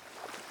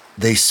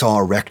 "They saw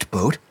a wrecked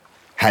boat,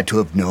 had to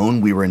have known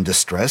we were in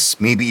distress,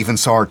 maybe even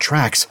saw our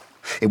tracks.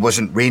 It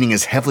wasn't raining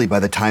as heavily by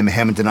the time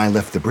Hammond and I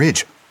left the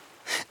bridge.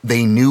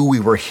 They knew we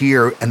were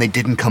here and they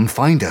didn't come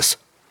find us.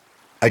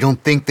 I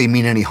don't think they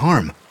mean any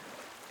harm."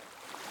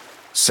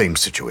 "Same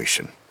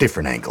situation,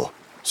 different angle,"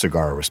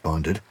 Segarra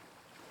responded.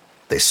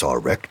 "They saw a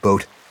wrecked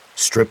boat,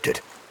 stripped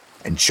it,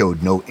 and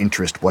showed no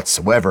interest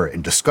whatsoever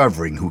in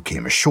discovering who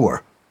came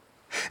ashore.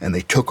 And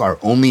they took our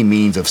only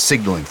means of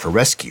signaling for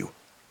rescue.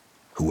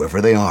 Whoever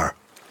they are,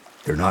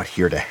 they're not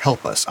here to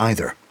help us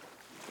either."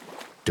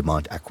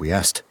 Dumont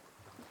acquiesced.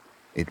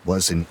 It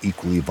was an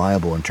equally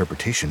viable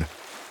interpretation.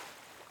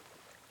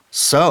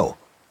 "So,"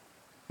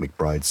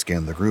 McBride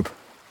scanned the group,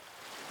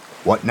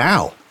 "what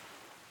now?"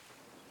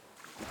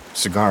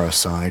 Segarra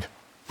sighed,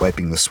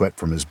 wiping the sweat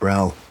from his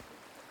brow.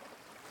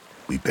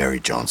 "We bury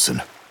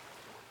Johnson."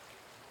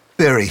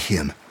 "Bury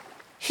him?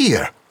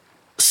 Here?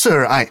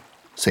 Sir,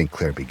 St.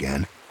 Clair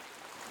began,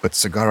 but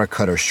Segarra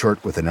cut her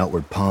short with an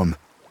outward palm.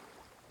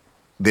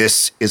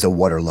 "This is a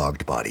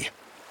waterlogged body.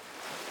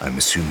 I'm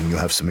assuming you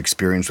have some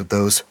experience with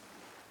those?"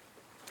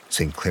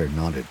 St. Clair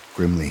nodded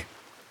grimly.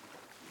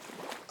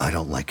 "I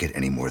don't like it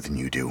any more than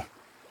you do,"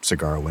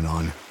 Segarra went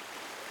on.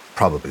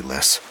 "Probably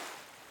less.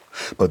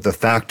 But the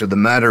fact of the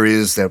matter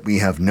is that we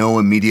have no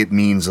immediate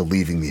means of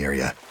leaving the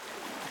area,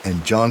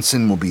 and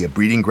Johnson will be a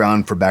breeding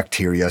ground for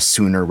bacteria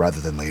sooner rather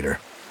than later.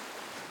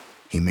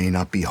 He may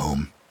not be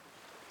home,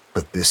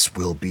 but this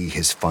will be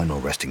his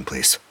final resting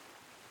place."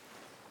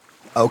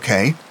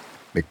 "Okay,"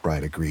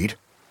 McBride agreed.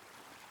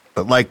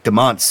 "But like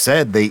Dumont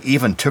said, they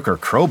even took her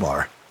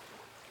crowbar.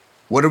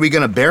 What are we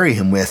going to bury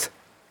him with?"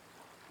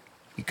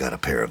 "You got a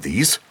pair of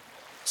these?"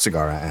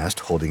 Segarra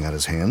asked, holding out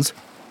his hands.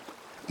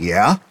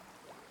 "Yeah?"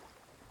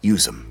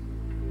 "Use them."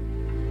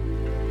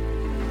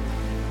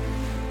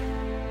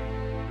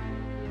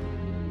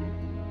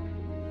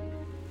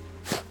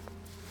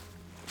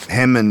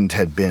 Hammond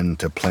had been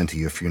to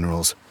plenty of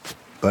funerals,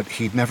 but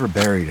he'd never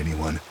buried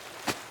anyone.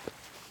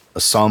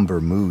 A somber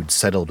mood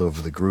settled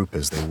over the group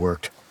as they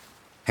worked,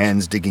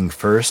 hands digging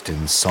first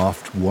in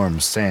soft,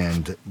 warm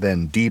sand,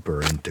 then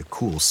deeper into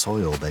cool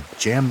soil that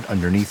jammed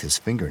underneath his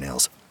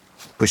fingernails,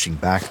 pushing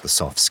back the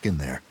soft skin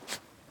there.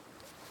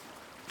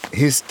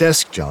 His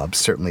desk job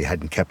certainly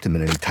hadn't kept him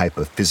in any type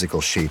of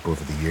physical shape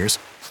over the years,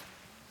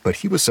 but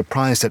he was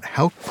surprised at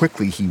how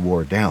quickly he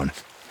wore down,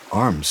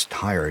 arms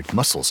tired,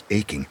 muscles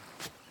aching.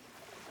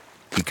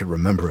 He could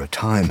remember a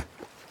time,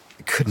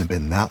 it couldn't have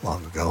been that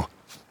long ago,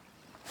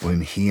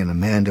 when he and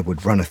Amanda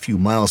would run a few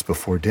miles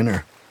before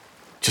dinner,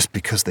 just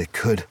because they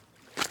could.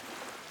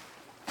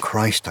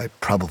 Christ, I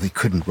probably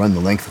couldn't run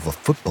the length of a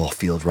football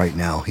field right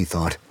now, he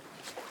thought,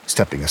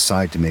 stepping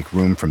aside to make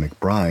room for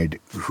McBride,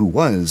 who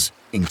was,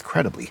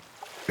 incredibly,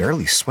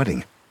 barely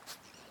sweating.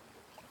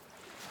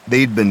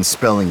 They'd been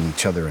spelling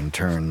each other in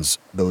turns,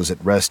 those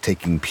at rest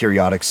taking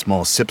periodic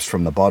small sips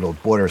from the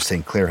bottled water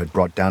St. Clair had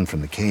brought down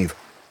from the cave,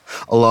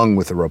 along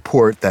with a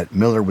report that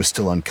Miller was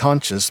still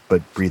unconscious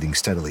but breathing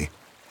steadily.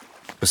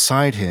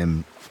 Beside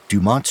him,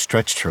 Dumont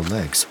stretched her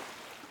legs,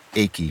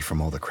 achy from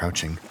all the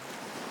crouching.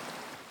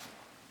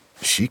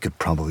 She could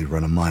probably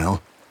run a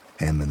mile,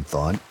 Hammond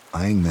thought,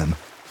 eyeing them,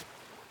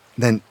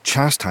 then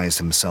chastised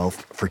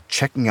himself for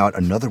checking out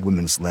another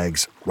woman's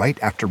legs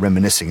right after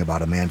reminiscing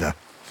about Amanda.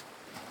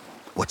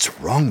 What's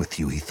wrong with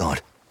you, he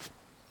thought.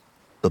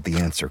 But the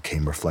answer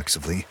came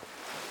reflexively.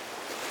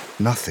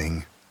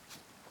 Nothing.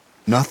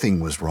 Nothing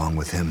was wrong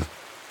with him.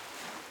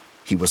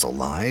 He was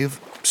alive,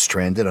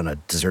 stranded on a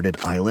deserted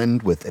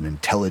island with an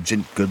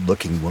intelligent,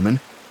 good-looking woman,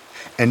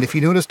 and if he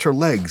noticed her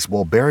legs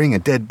while burying a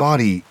dead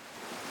body...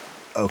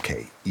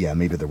 Okay, yeah,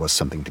 maybe there was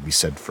something to be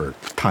said for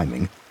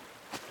timing.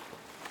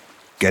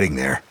 Getting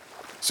there,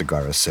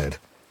 Segarra said,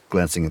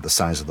 glancing at the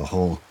size of the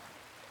hole.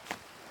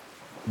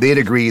 They had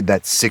agreed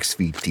that 6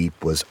 feet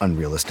deep was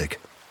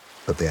unrealistic,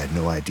 but they had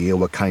no idea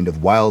what kind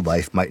of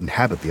wildlife might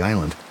inhabit the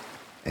island,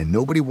 and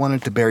nobody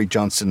wanted to bury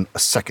Johnson a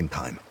second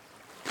time,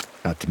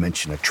 not to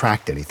mention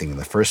attract anything in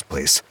the first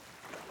place.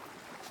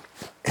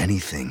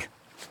 Anything.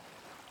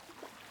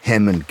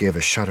 Hammond gave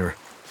a shudder.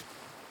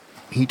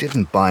 He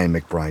didn't buy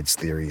McBride's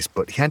theories,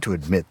 but he had to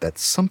admit that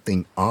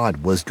something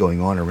odd was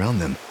going on around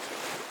them.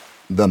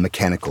 The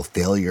mechanical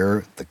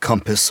failure, the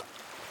compass,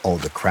 all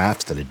the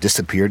crafts that had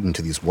disappeared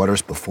into these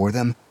waters before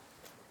them.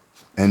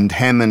 And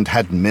Hammond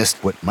hadn't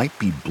missed what might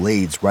be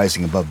blades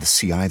rising above the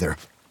sea either.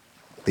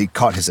 They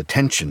caught his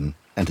attention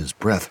and his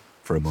breath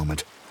for a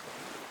moment.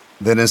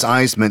 Then his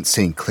eyes met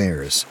St.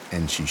 Clair's,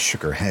 and she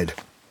shook her head.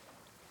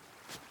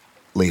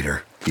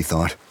 Later, he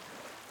thought.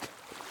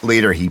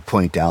 Later, he'd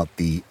point out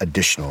the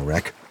additional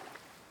wreck,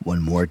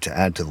 one more to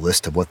add to the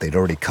list of what they'd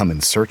already come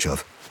in search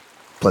of,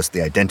 plus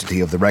the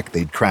identity of the wreck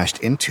they'd crashed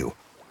into,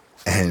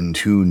 and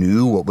who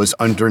knew what was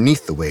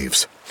underneath the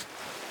waves.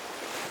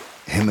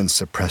 Hammond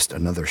suppressed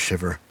another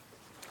shiver,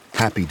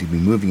 happy to be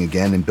moving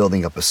again and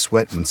building up a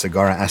sweat when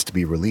Sagara asked to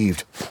be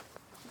relieved.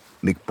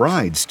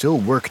 McBride still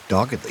worked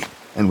doggedly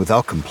and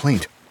without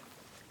complaint.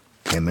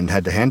 Hammond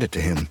had to hand it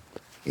to him.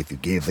 If you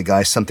gave the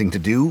guy something to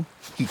do,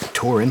 he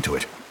tore into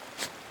it.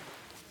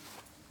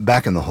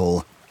 Back in the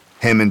hole,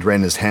 Hammond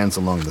ran his hands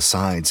along the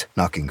sides,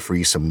 knocking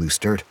free some loose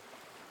dirt,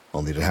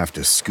 only to have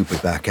to scoop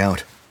it back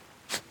out.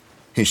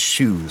 His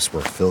shoes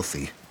were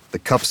filthy, the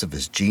cuffs of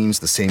his jeans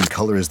the same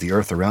color as the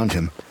earth around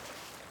him.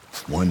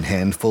 One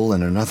handful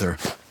and another,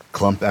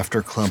 clump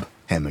after clump,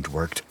 Hammond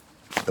worked,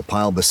 the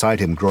pile beside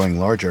him growing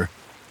larger,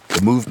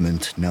 the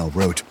movement now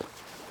rote.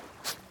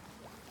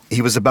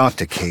 He was about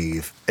to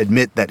cave,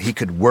 admit that he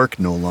could work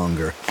no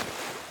longer,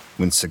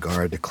 when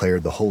Sagara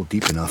declared the hole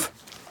deep enough.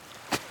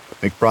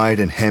 McBride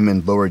and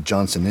Hammond lowered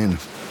Johnson in,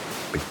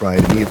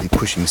 McBride immediately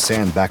pushing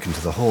sand back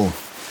into the hole.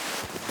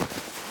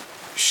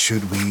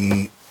 Should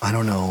we,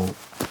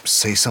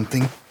 say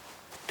something?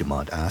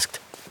 Dumont asked.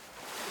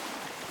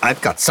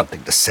 I've got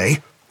something to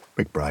say,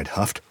 McBride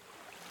huffed.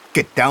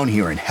 Get down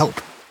here and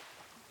help.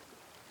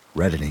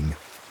 Reddening,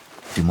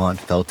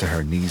 Dumont fell to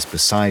her knees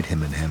beside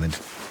him and Hammond,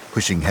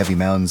 pushing heavy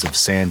mounds of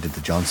sand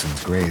into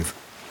Johnson's grave.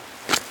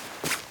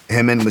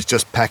 Hammond was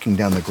just packing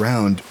down the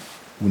ground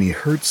when he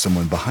heard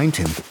someone behind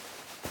him.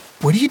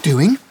 What are you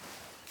doing?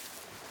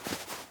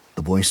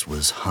 The voice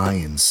was high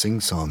and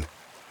sing-song,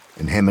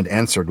 and Hammond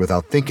answered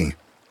without thinking.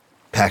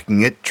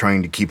 Packing it,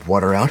 trying to keep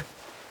water out,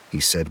 he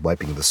said,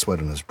 wiping the sweat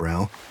on his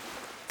brow.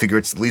 Figure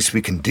it's the least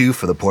we can do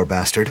for the poor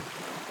bastard.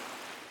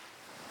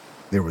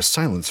 There was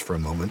silence for a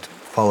moment,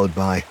 followed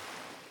by,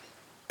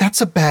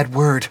 That's a bad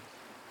word.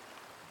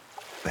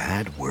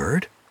 Bad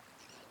word?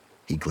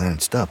 He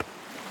glanced up,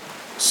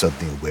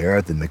 suddenly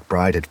aware that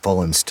McBride had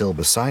fallen still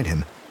beside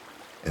him,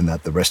 and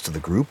that the rest of the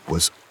group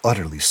was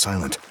utterly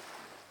silent.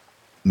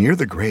 Near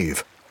the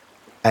grave,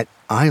 at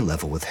eye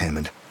level with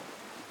Hammond,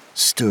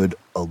 stood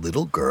a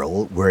little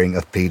girl wearing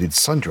a faded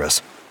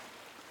sundress,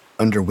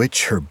 under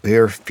which her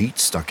bare feet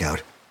stuck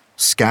out,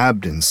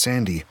 scabbed and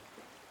sandy,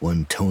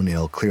 one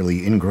toenail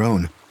clearly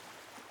ingrown.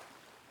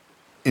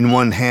 In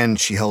one hand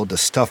she held a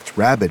stuffed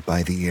rabbit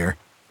by the ear,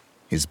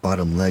 his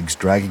bottom legs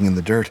dragging in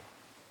the dirt,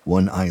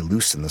 one eye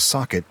loose in the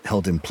socket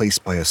held in place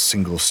by a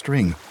single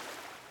string.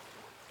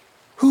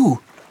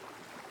 Who?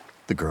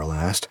 The girl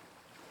asked,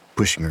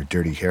 pushing her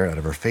dirty hair out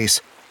of her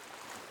face.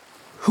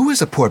 Who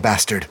is a poor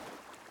bastard?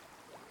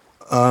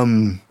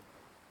 Hammond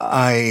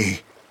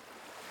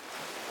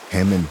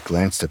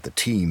glanced at the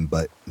team,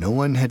 but no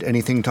one had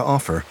anything to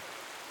offer.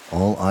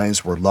 All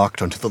eyes were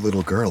locked onto the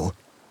little girl,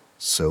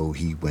 so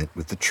he went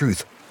with the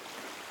truth.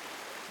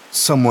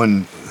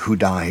 Someone who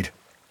died,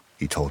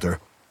 he told her.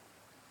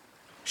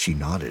 She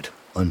nodded,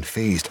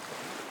 unfazed.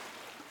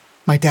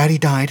 My daddy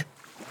died.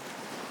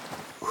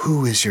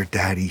 Who is your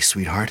daddy,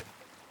 sweetheart?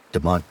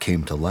 Dumont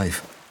came to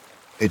life,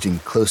 edging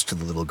close to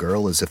the little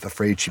girl as if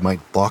afraid she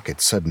might balk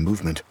at sudden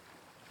movement.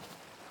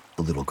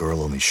 The little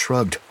girl only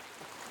shrugged.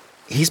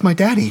 He's my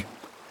daddy.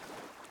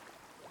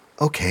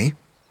 Okay,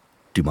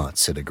 Dumont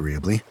said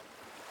agreeably.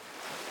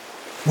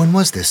 When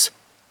was this?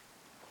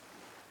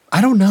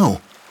 I don't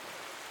know,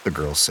 the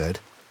girl said,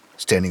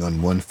 standing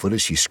on one foot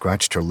as she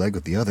scratched her leg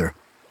with the other.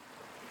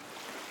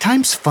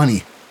 Time's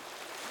funny.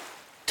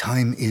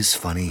 Time is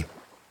funny,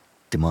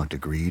 Dumont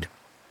agreed,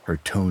 her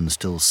tone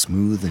still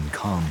smooth and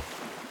calm.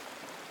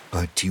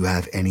 But do you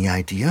have any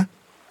idea?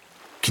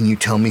 Can you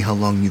tell me how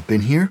long you've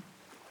been here?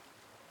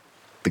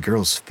 The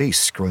girl's face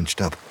scrunched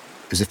up,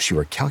 as if she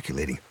were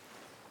calculating,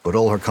 but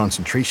all her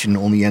concentration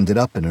only ended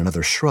up in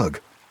another shrug.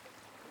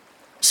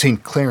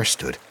 St. Clair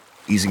stood,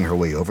 easing her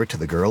way over to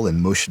the girl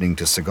and motioning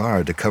to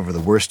Sagara to cover the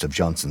worst of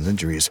Johnson's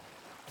injuries.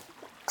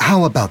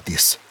 How about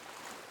this?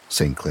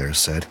 St. Clair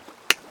said,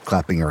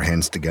 clapping her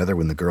hands together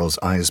when the girl's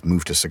eyes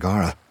moved to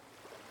Sagara.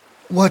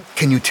 What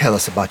can you tell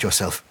us about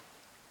yourself?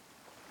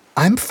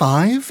 I'm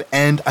 5,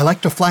 and I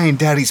like to fly in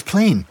Daddy's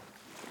plane,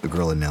 the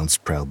girl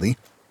announced proudly,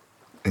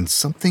 and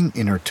something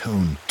in her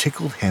tone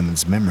tickled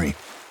Hammond's memory.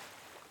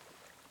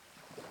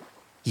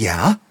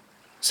 Yeah?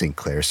 St.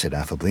 Clair said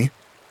affably.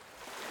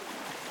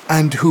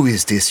 And who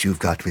is this you've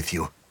got with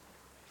you?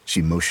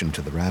 She motioned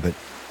to the rabbit,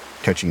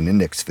 touching an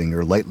index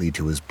finger lightly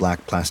to his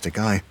black plastic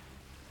eye.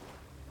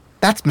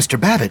 That's Mr.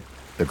 Babbitt,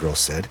 the girl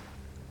said.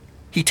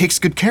 He takes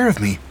good care of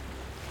me.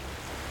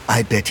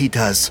 I bet he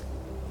does,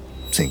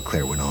 St.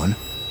 Clair went on.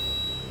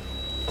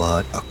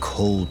 But a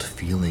cold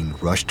feeling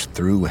rushed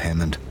through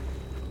Hammond.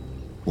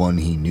 One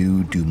he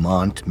knew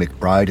Dumont,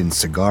 McBride, and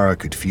Segarra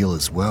could feel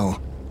as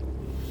well.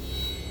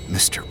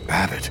 Mr.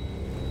 Babbitt.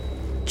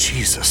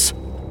 Jesus.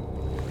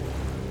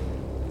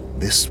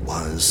 This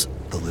was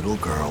the little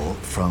girl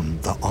from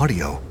the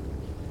audio.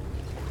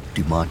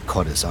 Dumont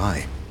caught his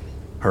eye,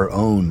 her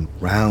own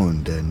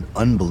round and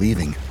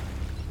unbelieving.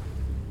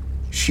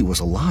 She was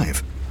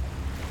alive.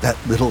 That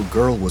little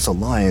girl was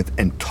alive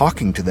and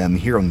talking to them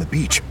here on the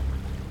beach.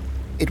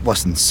 It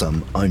wasn't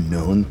some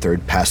unknown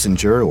third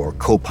passenger or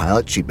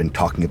co-pilot she'd been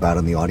talking about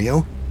on the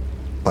audio,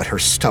 but her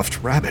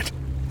stuffed rabbit.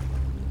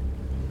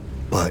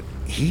 But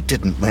he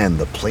didn't land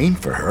the plane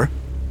for her,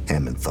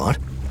 Hammond thought.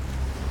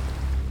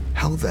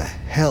 How the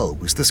hell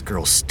was this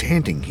girl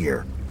standing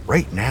here,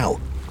 right now,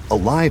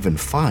 alive and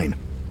fine,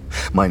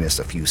 minus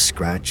a few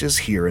scratches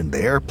here and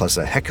there, plus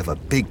a heck of a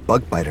big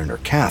bug bite on her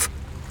calf?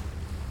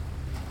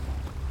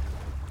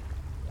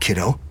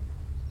 Kiddo?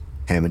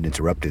 Hammond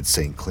interrupted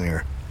St.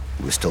 Clair,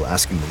 who was still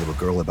asking the little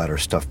girl about her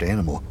stuffed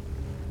animal,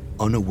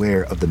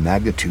 unaware of the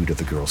magnitude of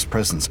the girl's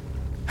presence,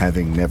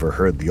 having never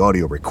heard the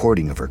audio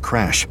recording of her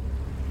crash.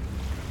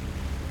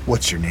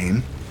 What's your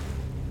name?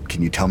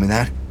 Can you tell me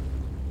that?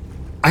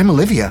 I'm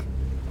Olivia,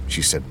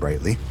 she said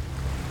brightly.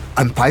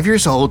 I'm 5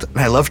 years old and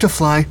I love to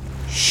fly.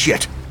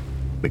 Shit,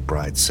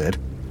 McBride said,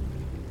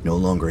 no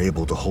longer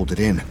able to hold it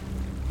in.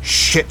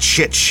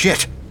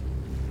 Shit.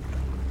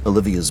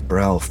 Olivia's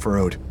brow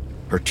furrowed,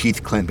 her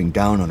teeth clamping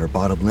down on her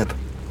bottom lip.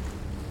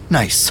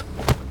 Nice,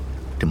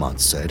 Dumont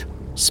said,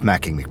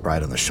 smacking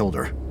McBride on the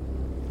shoulder.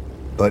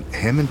 But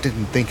Hammond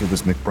didn't think it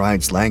was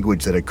McBride's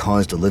language that had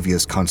caused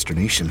Olivia's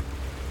consternation.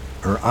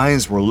 Her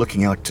eyes were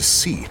looking out to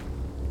sea,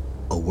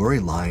 a worry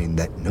line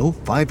that no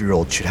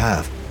 5-year-old should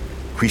have,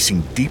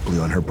 creasing deeply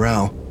on her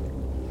brow.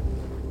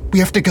 We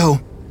have to go,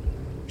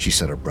 she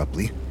said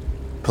abruptly,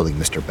 pulling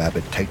Mr.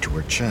 Babbitt tight to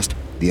her chest,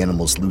 the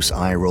animal's loose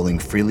eye rolling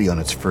freely on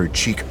its furred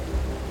cheek.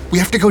 We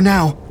have to go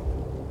now.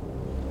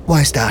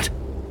 Why's that?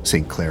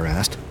 St. Clair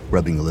asked,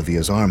 rubbing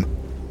Olivia's arm.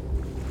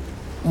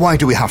 Why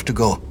do we have to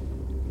go?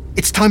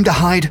 It's time to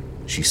hide,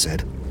 she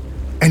said.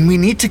 And we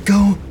need to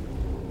go.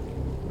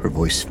 Her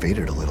voice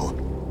faded a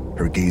little,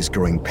 her gaze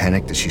growing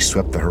panicked as she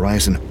swept the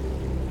horizon.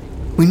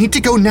 We need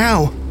to go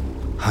now,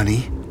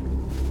 honey,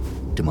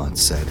 Dumont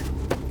said,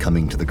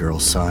 coming to the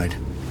girl's side.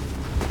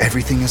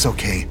 Everything is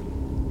okay.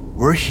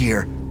 We're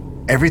here.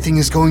 Everything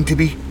is going to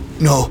be...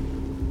 No,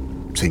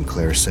 St.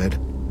 Clair said,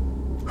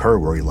 her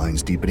worry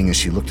lines deepening as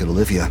she looked at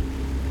Olivia.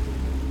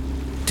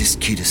 This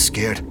kid is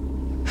scared,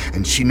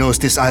 and she knows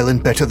this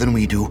island better than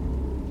we do.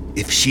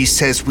 If she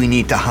says we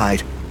need to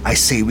hide, I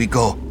say we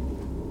go.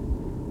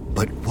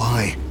 But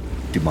why?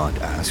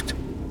 Dumont asked,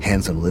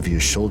 hands on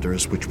Olivia's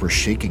shoulders, which were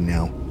shaking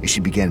now as she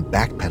began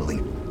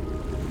backpedaling.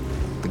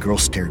 The girl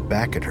stared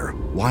back at her,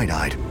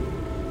 wide-eyed.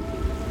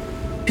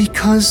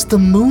 Because the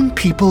moon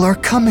people are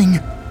coming.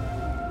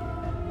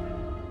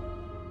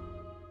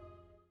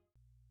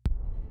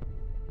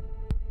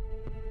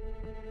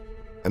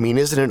 I mean,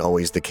 isn't it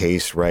always the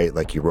case, right?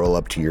 Like you roll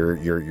up to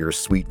your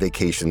sweet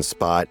vacation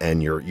spot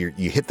and you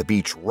hit the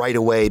beach right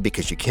away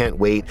because you can't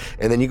wait,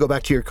 and then you go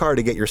back to your car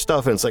to get your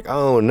stuff and it's like,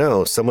 oh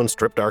no, someone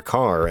stripped our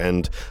car,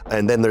 and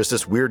then there's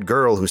this weird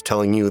girl who's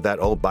telling you that,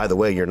 oh, by the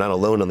way, you're not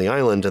alone on the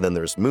island, and then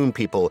there's moon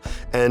people,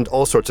 and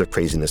all sorts of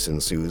craziness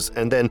ensues.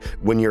 And then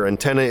when your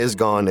antenna is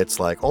gone, it's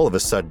like all of a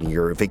sudden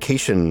your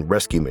vacation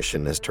rescue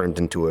mission has turned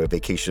into a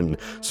vacation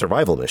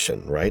survival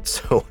mission, right?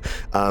 So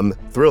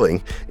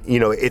thrilling. You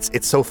know,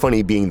 it's so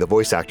funny being the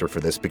voice actor for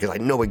this because I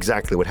know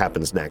exactly what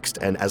happens next,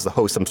 and as the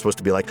host I'm supposed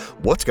to be like,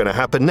 what's going to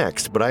happen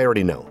next? But I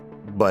already know.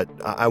 But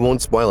I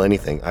won't spoil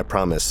anything, I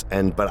promise.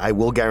 But I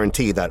will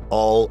guarantee that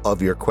all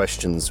of your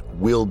questions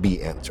will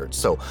be answered.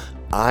 So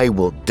I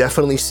will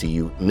definitely see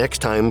you next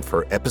time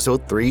for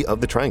episode 3 of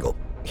The Triangle,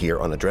 here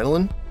on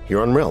Adrenaline,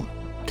 here on Realm.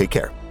 Take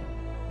care.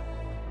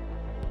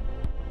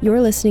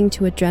 You're listening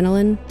to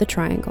Adrenaline, The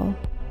Triangle,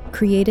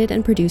 created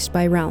and produced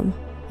by Realm,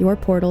 your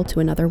portal to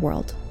another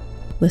world.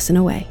 Listen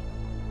away.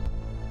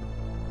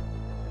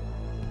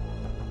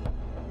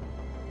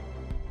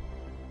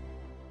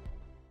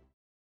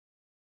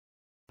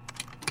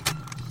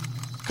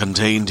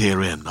 Contained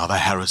herein are the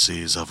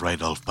heresies of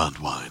Radolf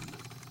Burntwine,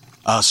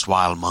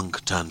 erstwhile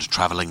monk turned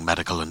traveling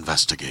medical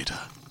investigator.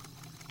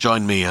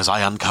 Join me as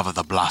I uncover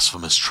the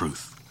blasphemous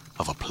truth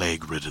of a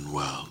plague-ridden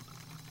world,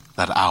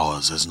 that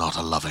ours is not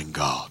a loving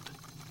God,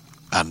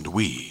 and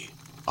we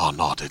are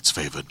not its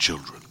favored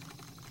children.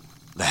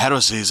 The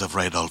heresies of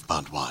Radolf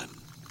Burntwine,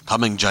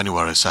 coming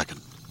January 2nd,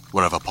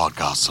 wherever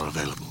podcasts are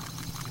available.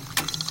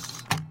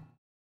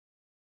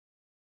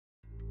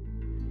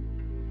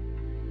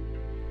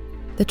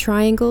 The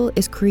Triangle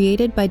is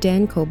created by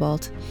Dan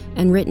Cobalt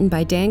and written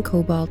by Dan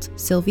Cobalt,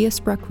 Sylvia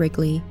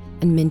Spruck-Wrigley,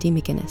 and Mindy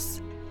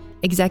McGinnis.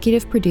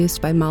 Executive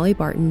produced by Molly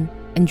Barton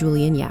and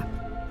Julian Yap.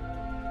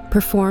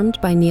 Performed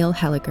by Neil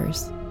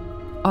Helligers.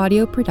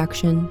 Audio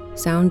production,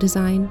 sound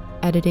design,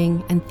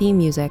 editing, and theme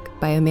music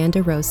by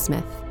Amanda Rose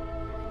Smith.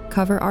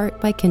 Cover art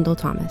by Kendall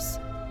Thomas.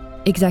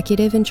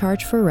 Executive in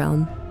charge for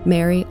Realm,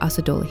 Mary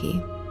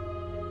Asadolahi.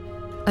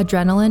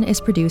 Adrenaline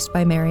is produced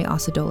by Mary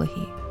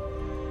Asadolahi.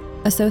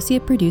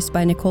 Associate produced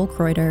by Nicole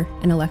Kreuter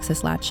and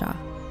Alexis Ladshaw.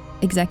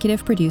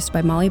 Executive produced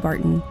by Molly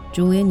Barton,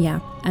 Julian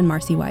Yap, and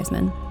Marcy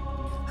Wiseman.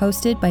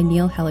 Hosted by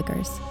Neil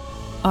Helligers.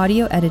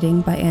 Audio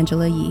editing by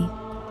Angela Yee.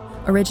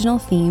 Original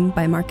theme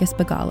by Marcus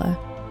Bagala.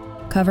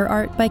 Cover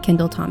art by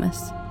Kendall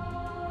Thomas.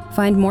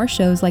 Find more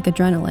shows like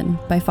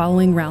Adrenaline by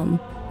following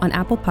Realm on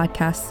Apple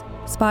Podcasts,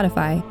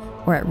 Spotify,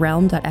 or at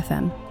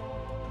realm.fm.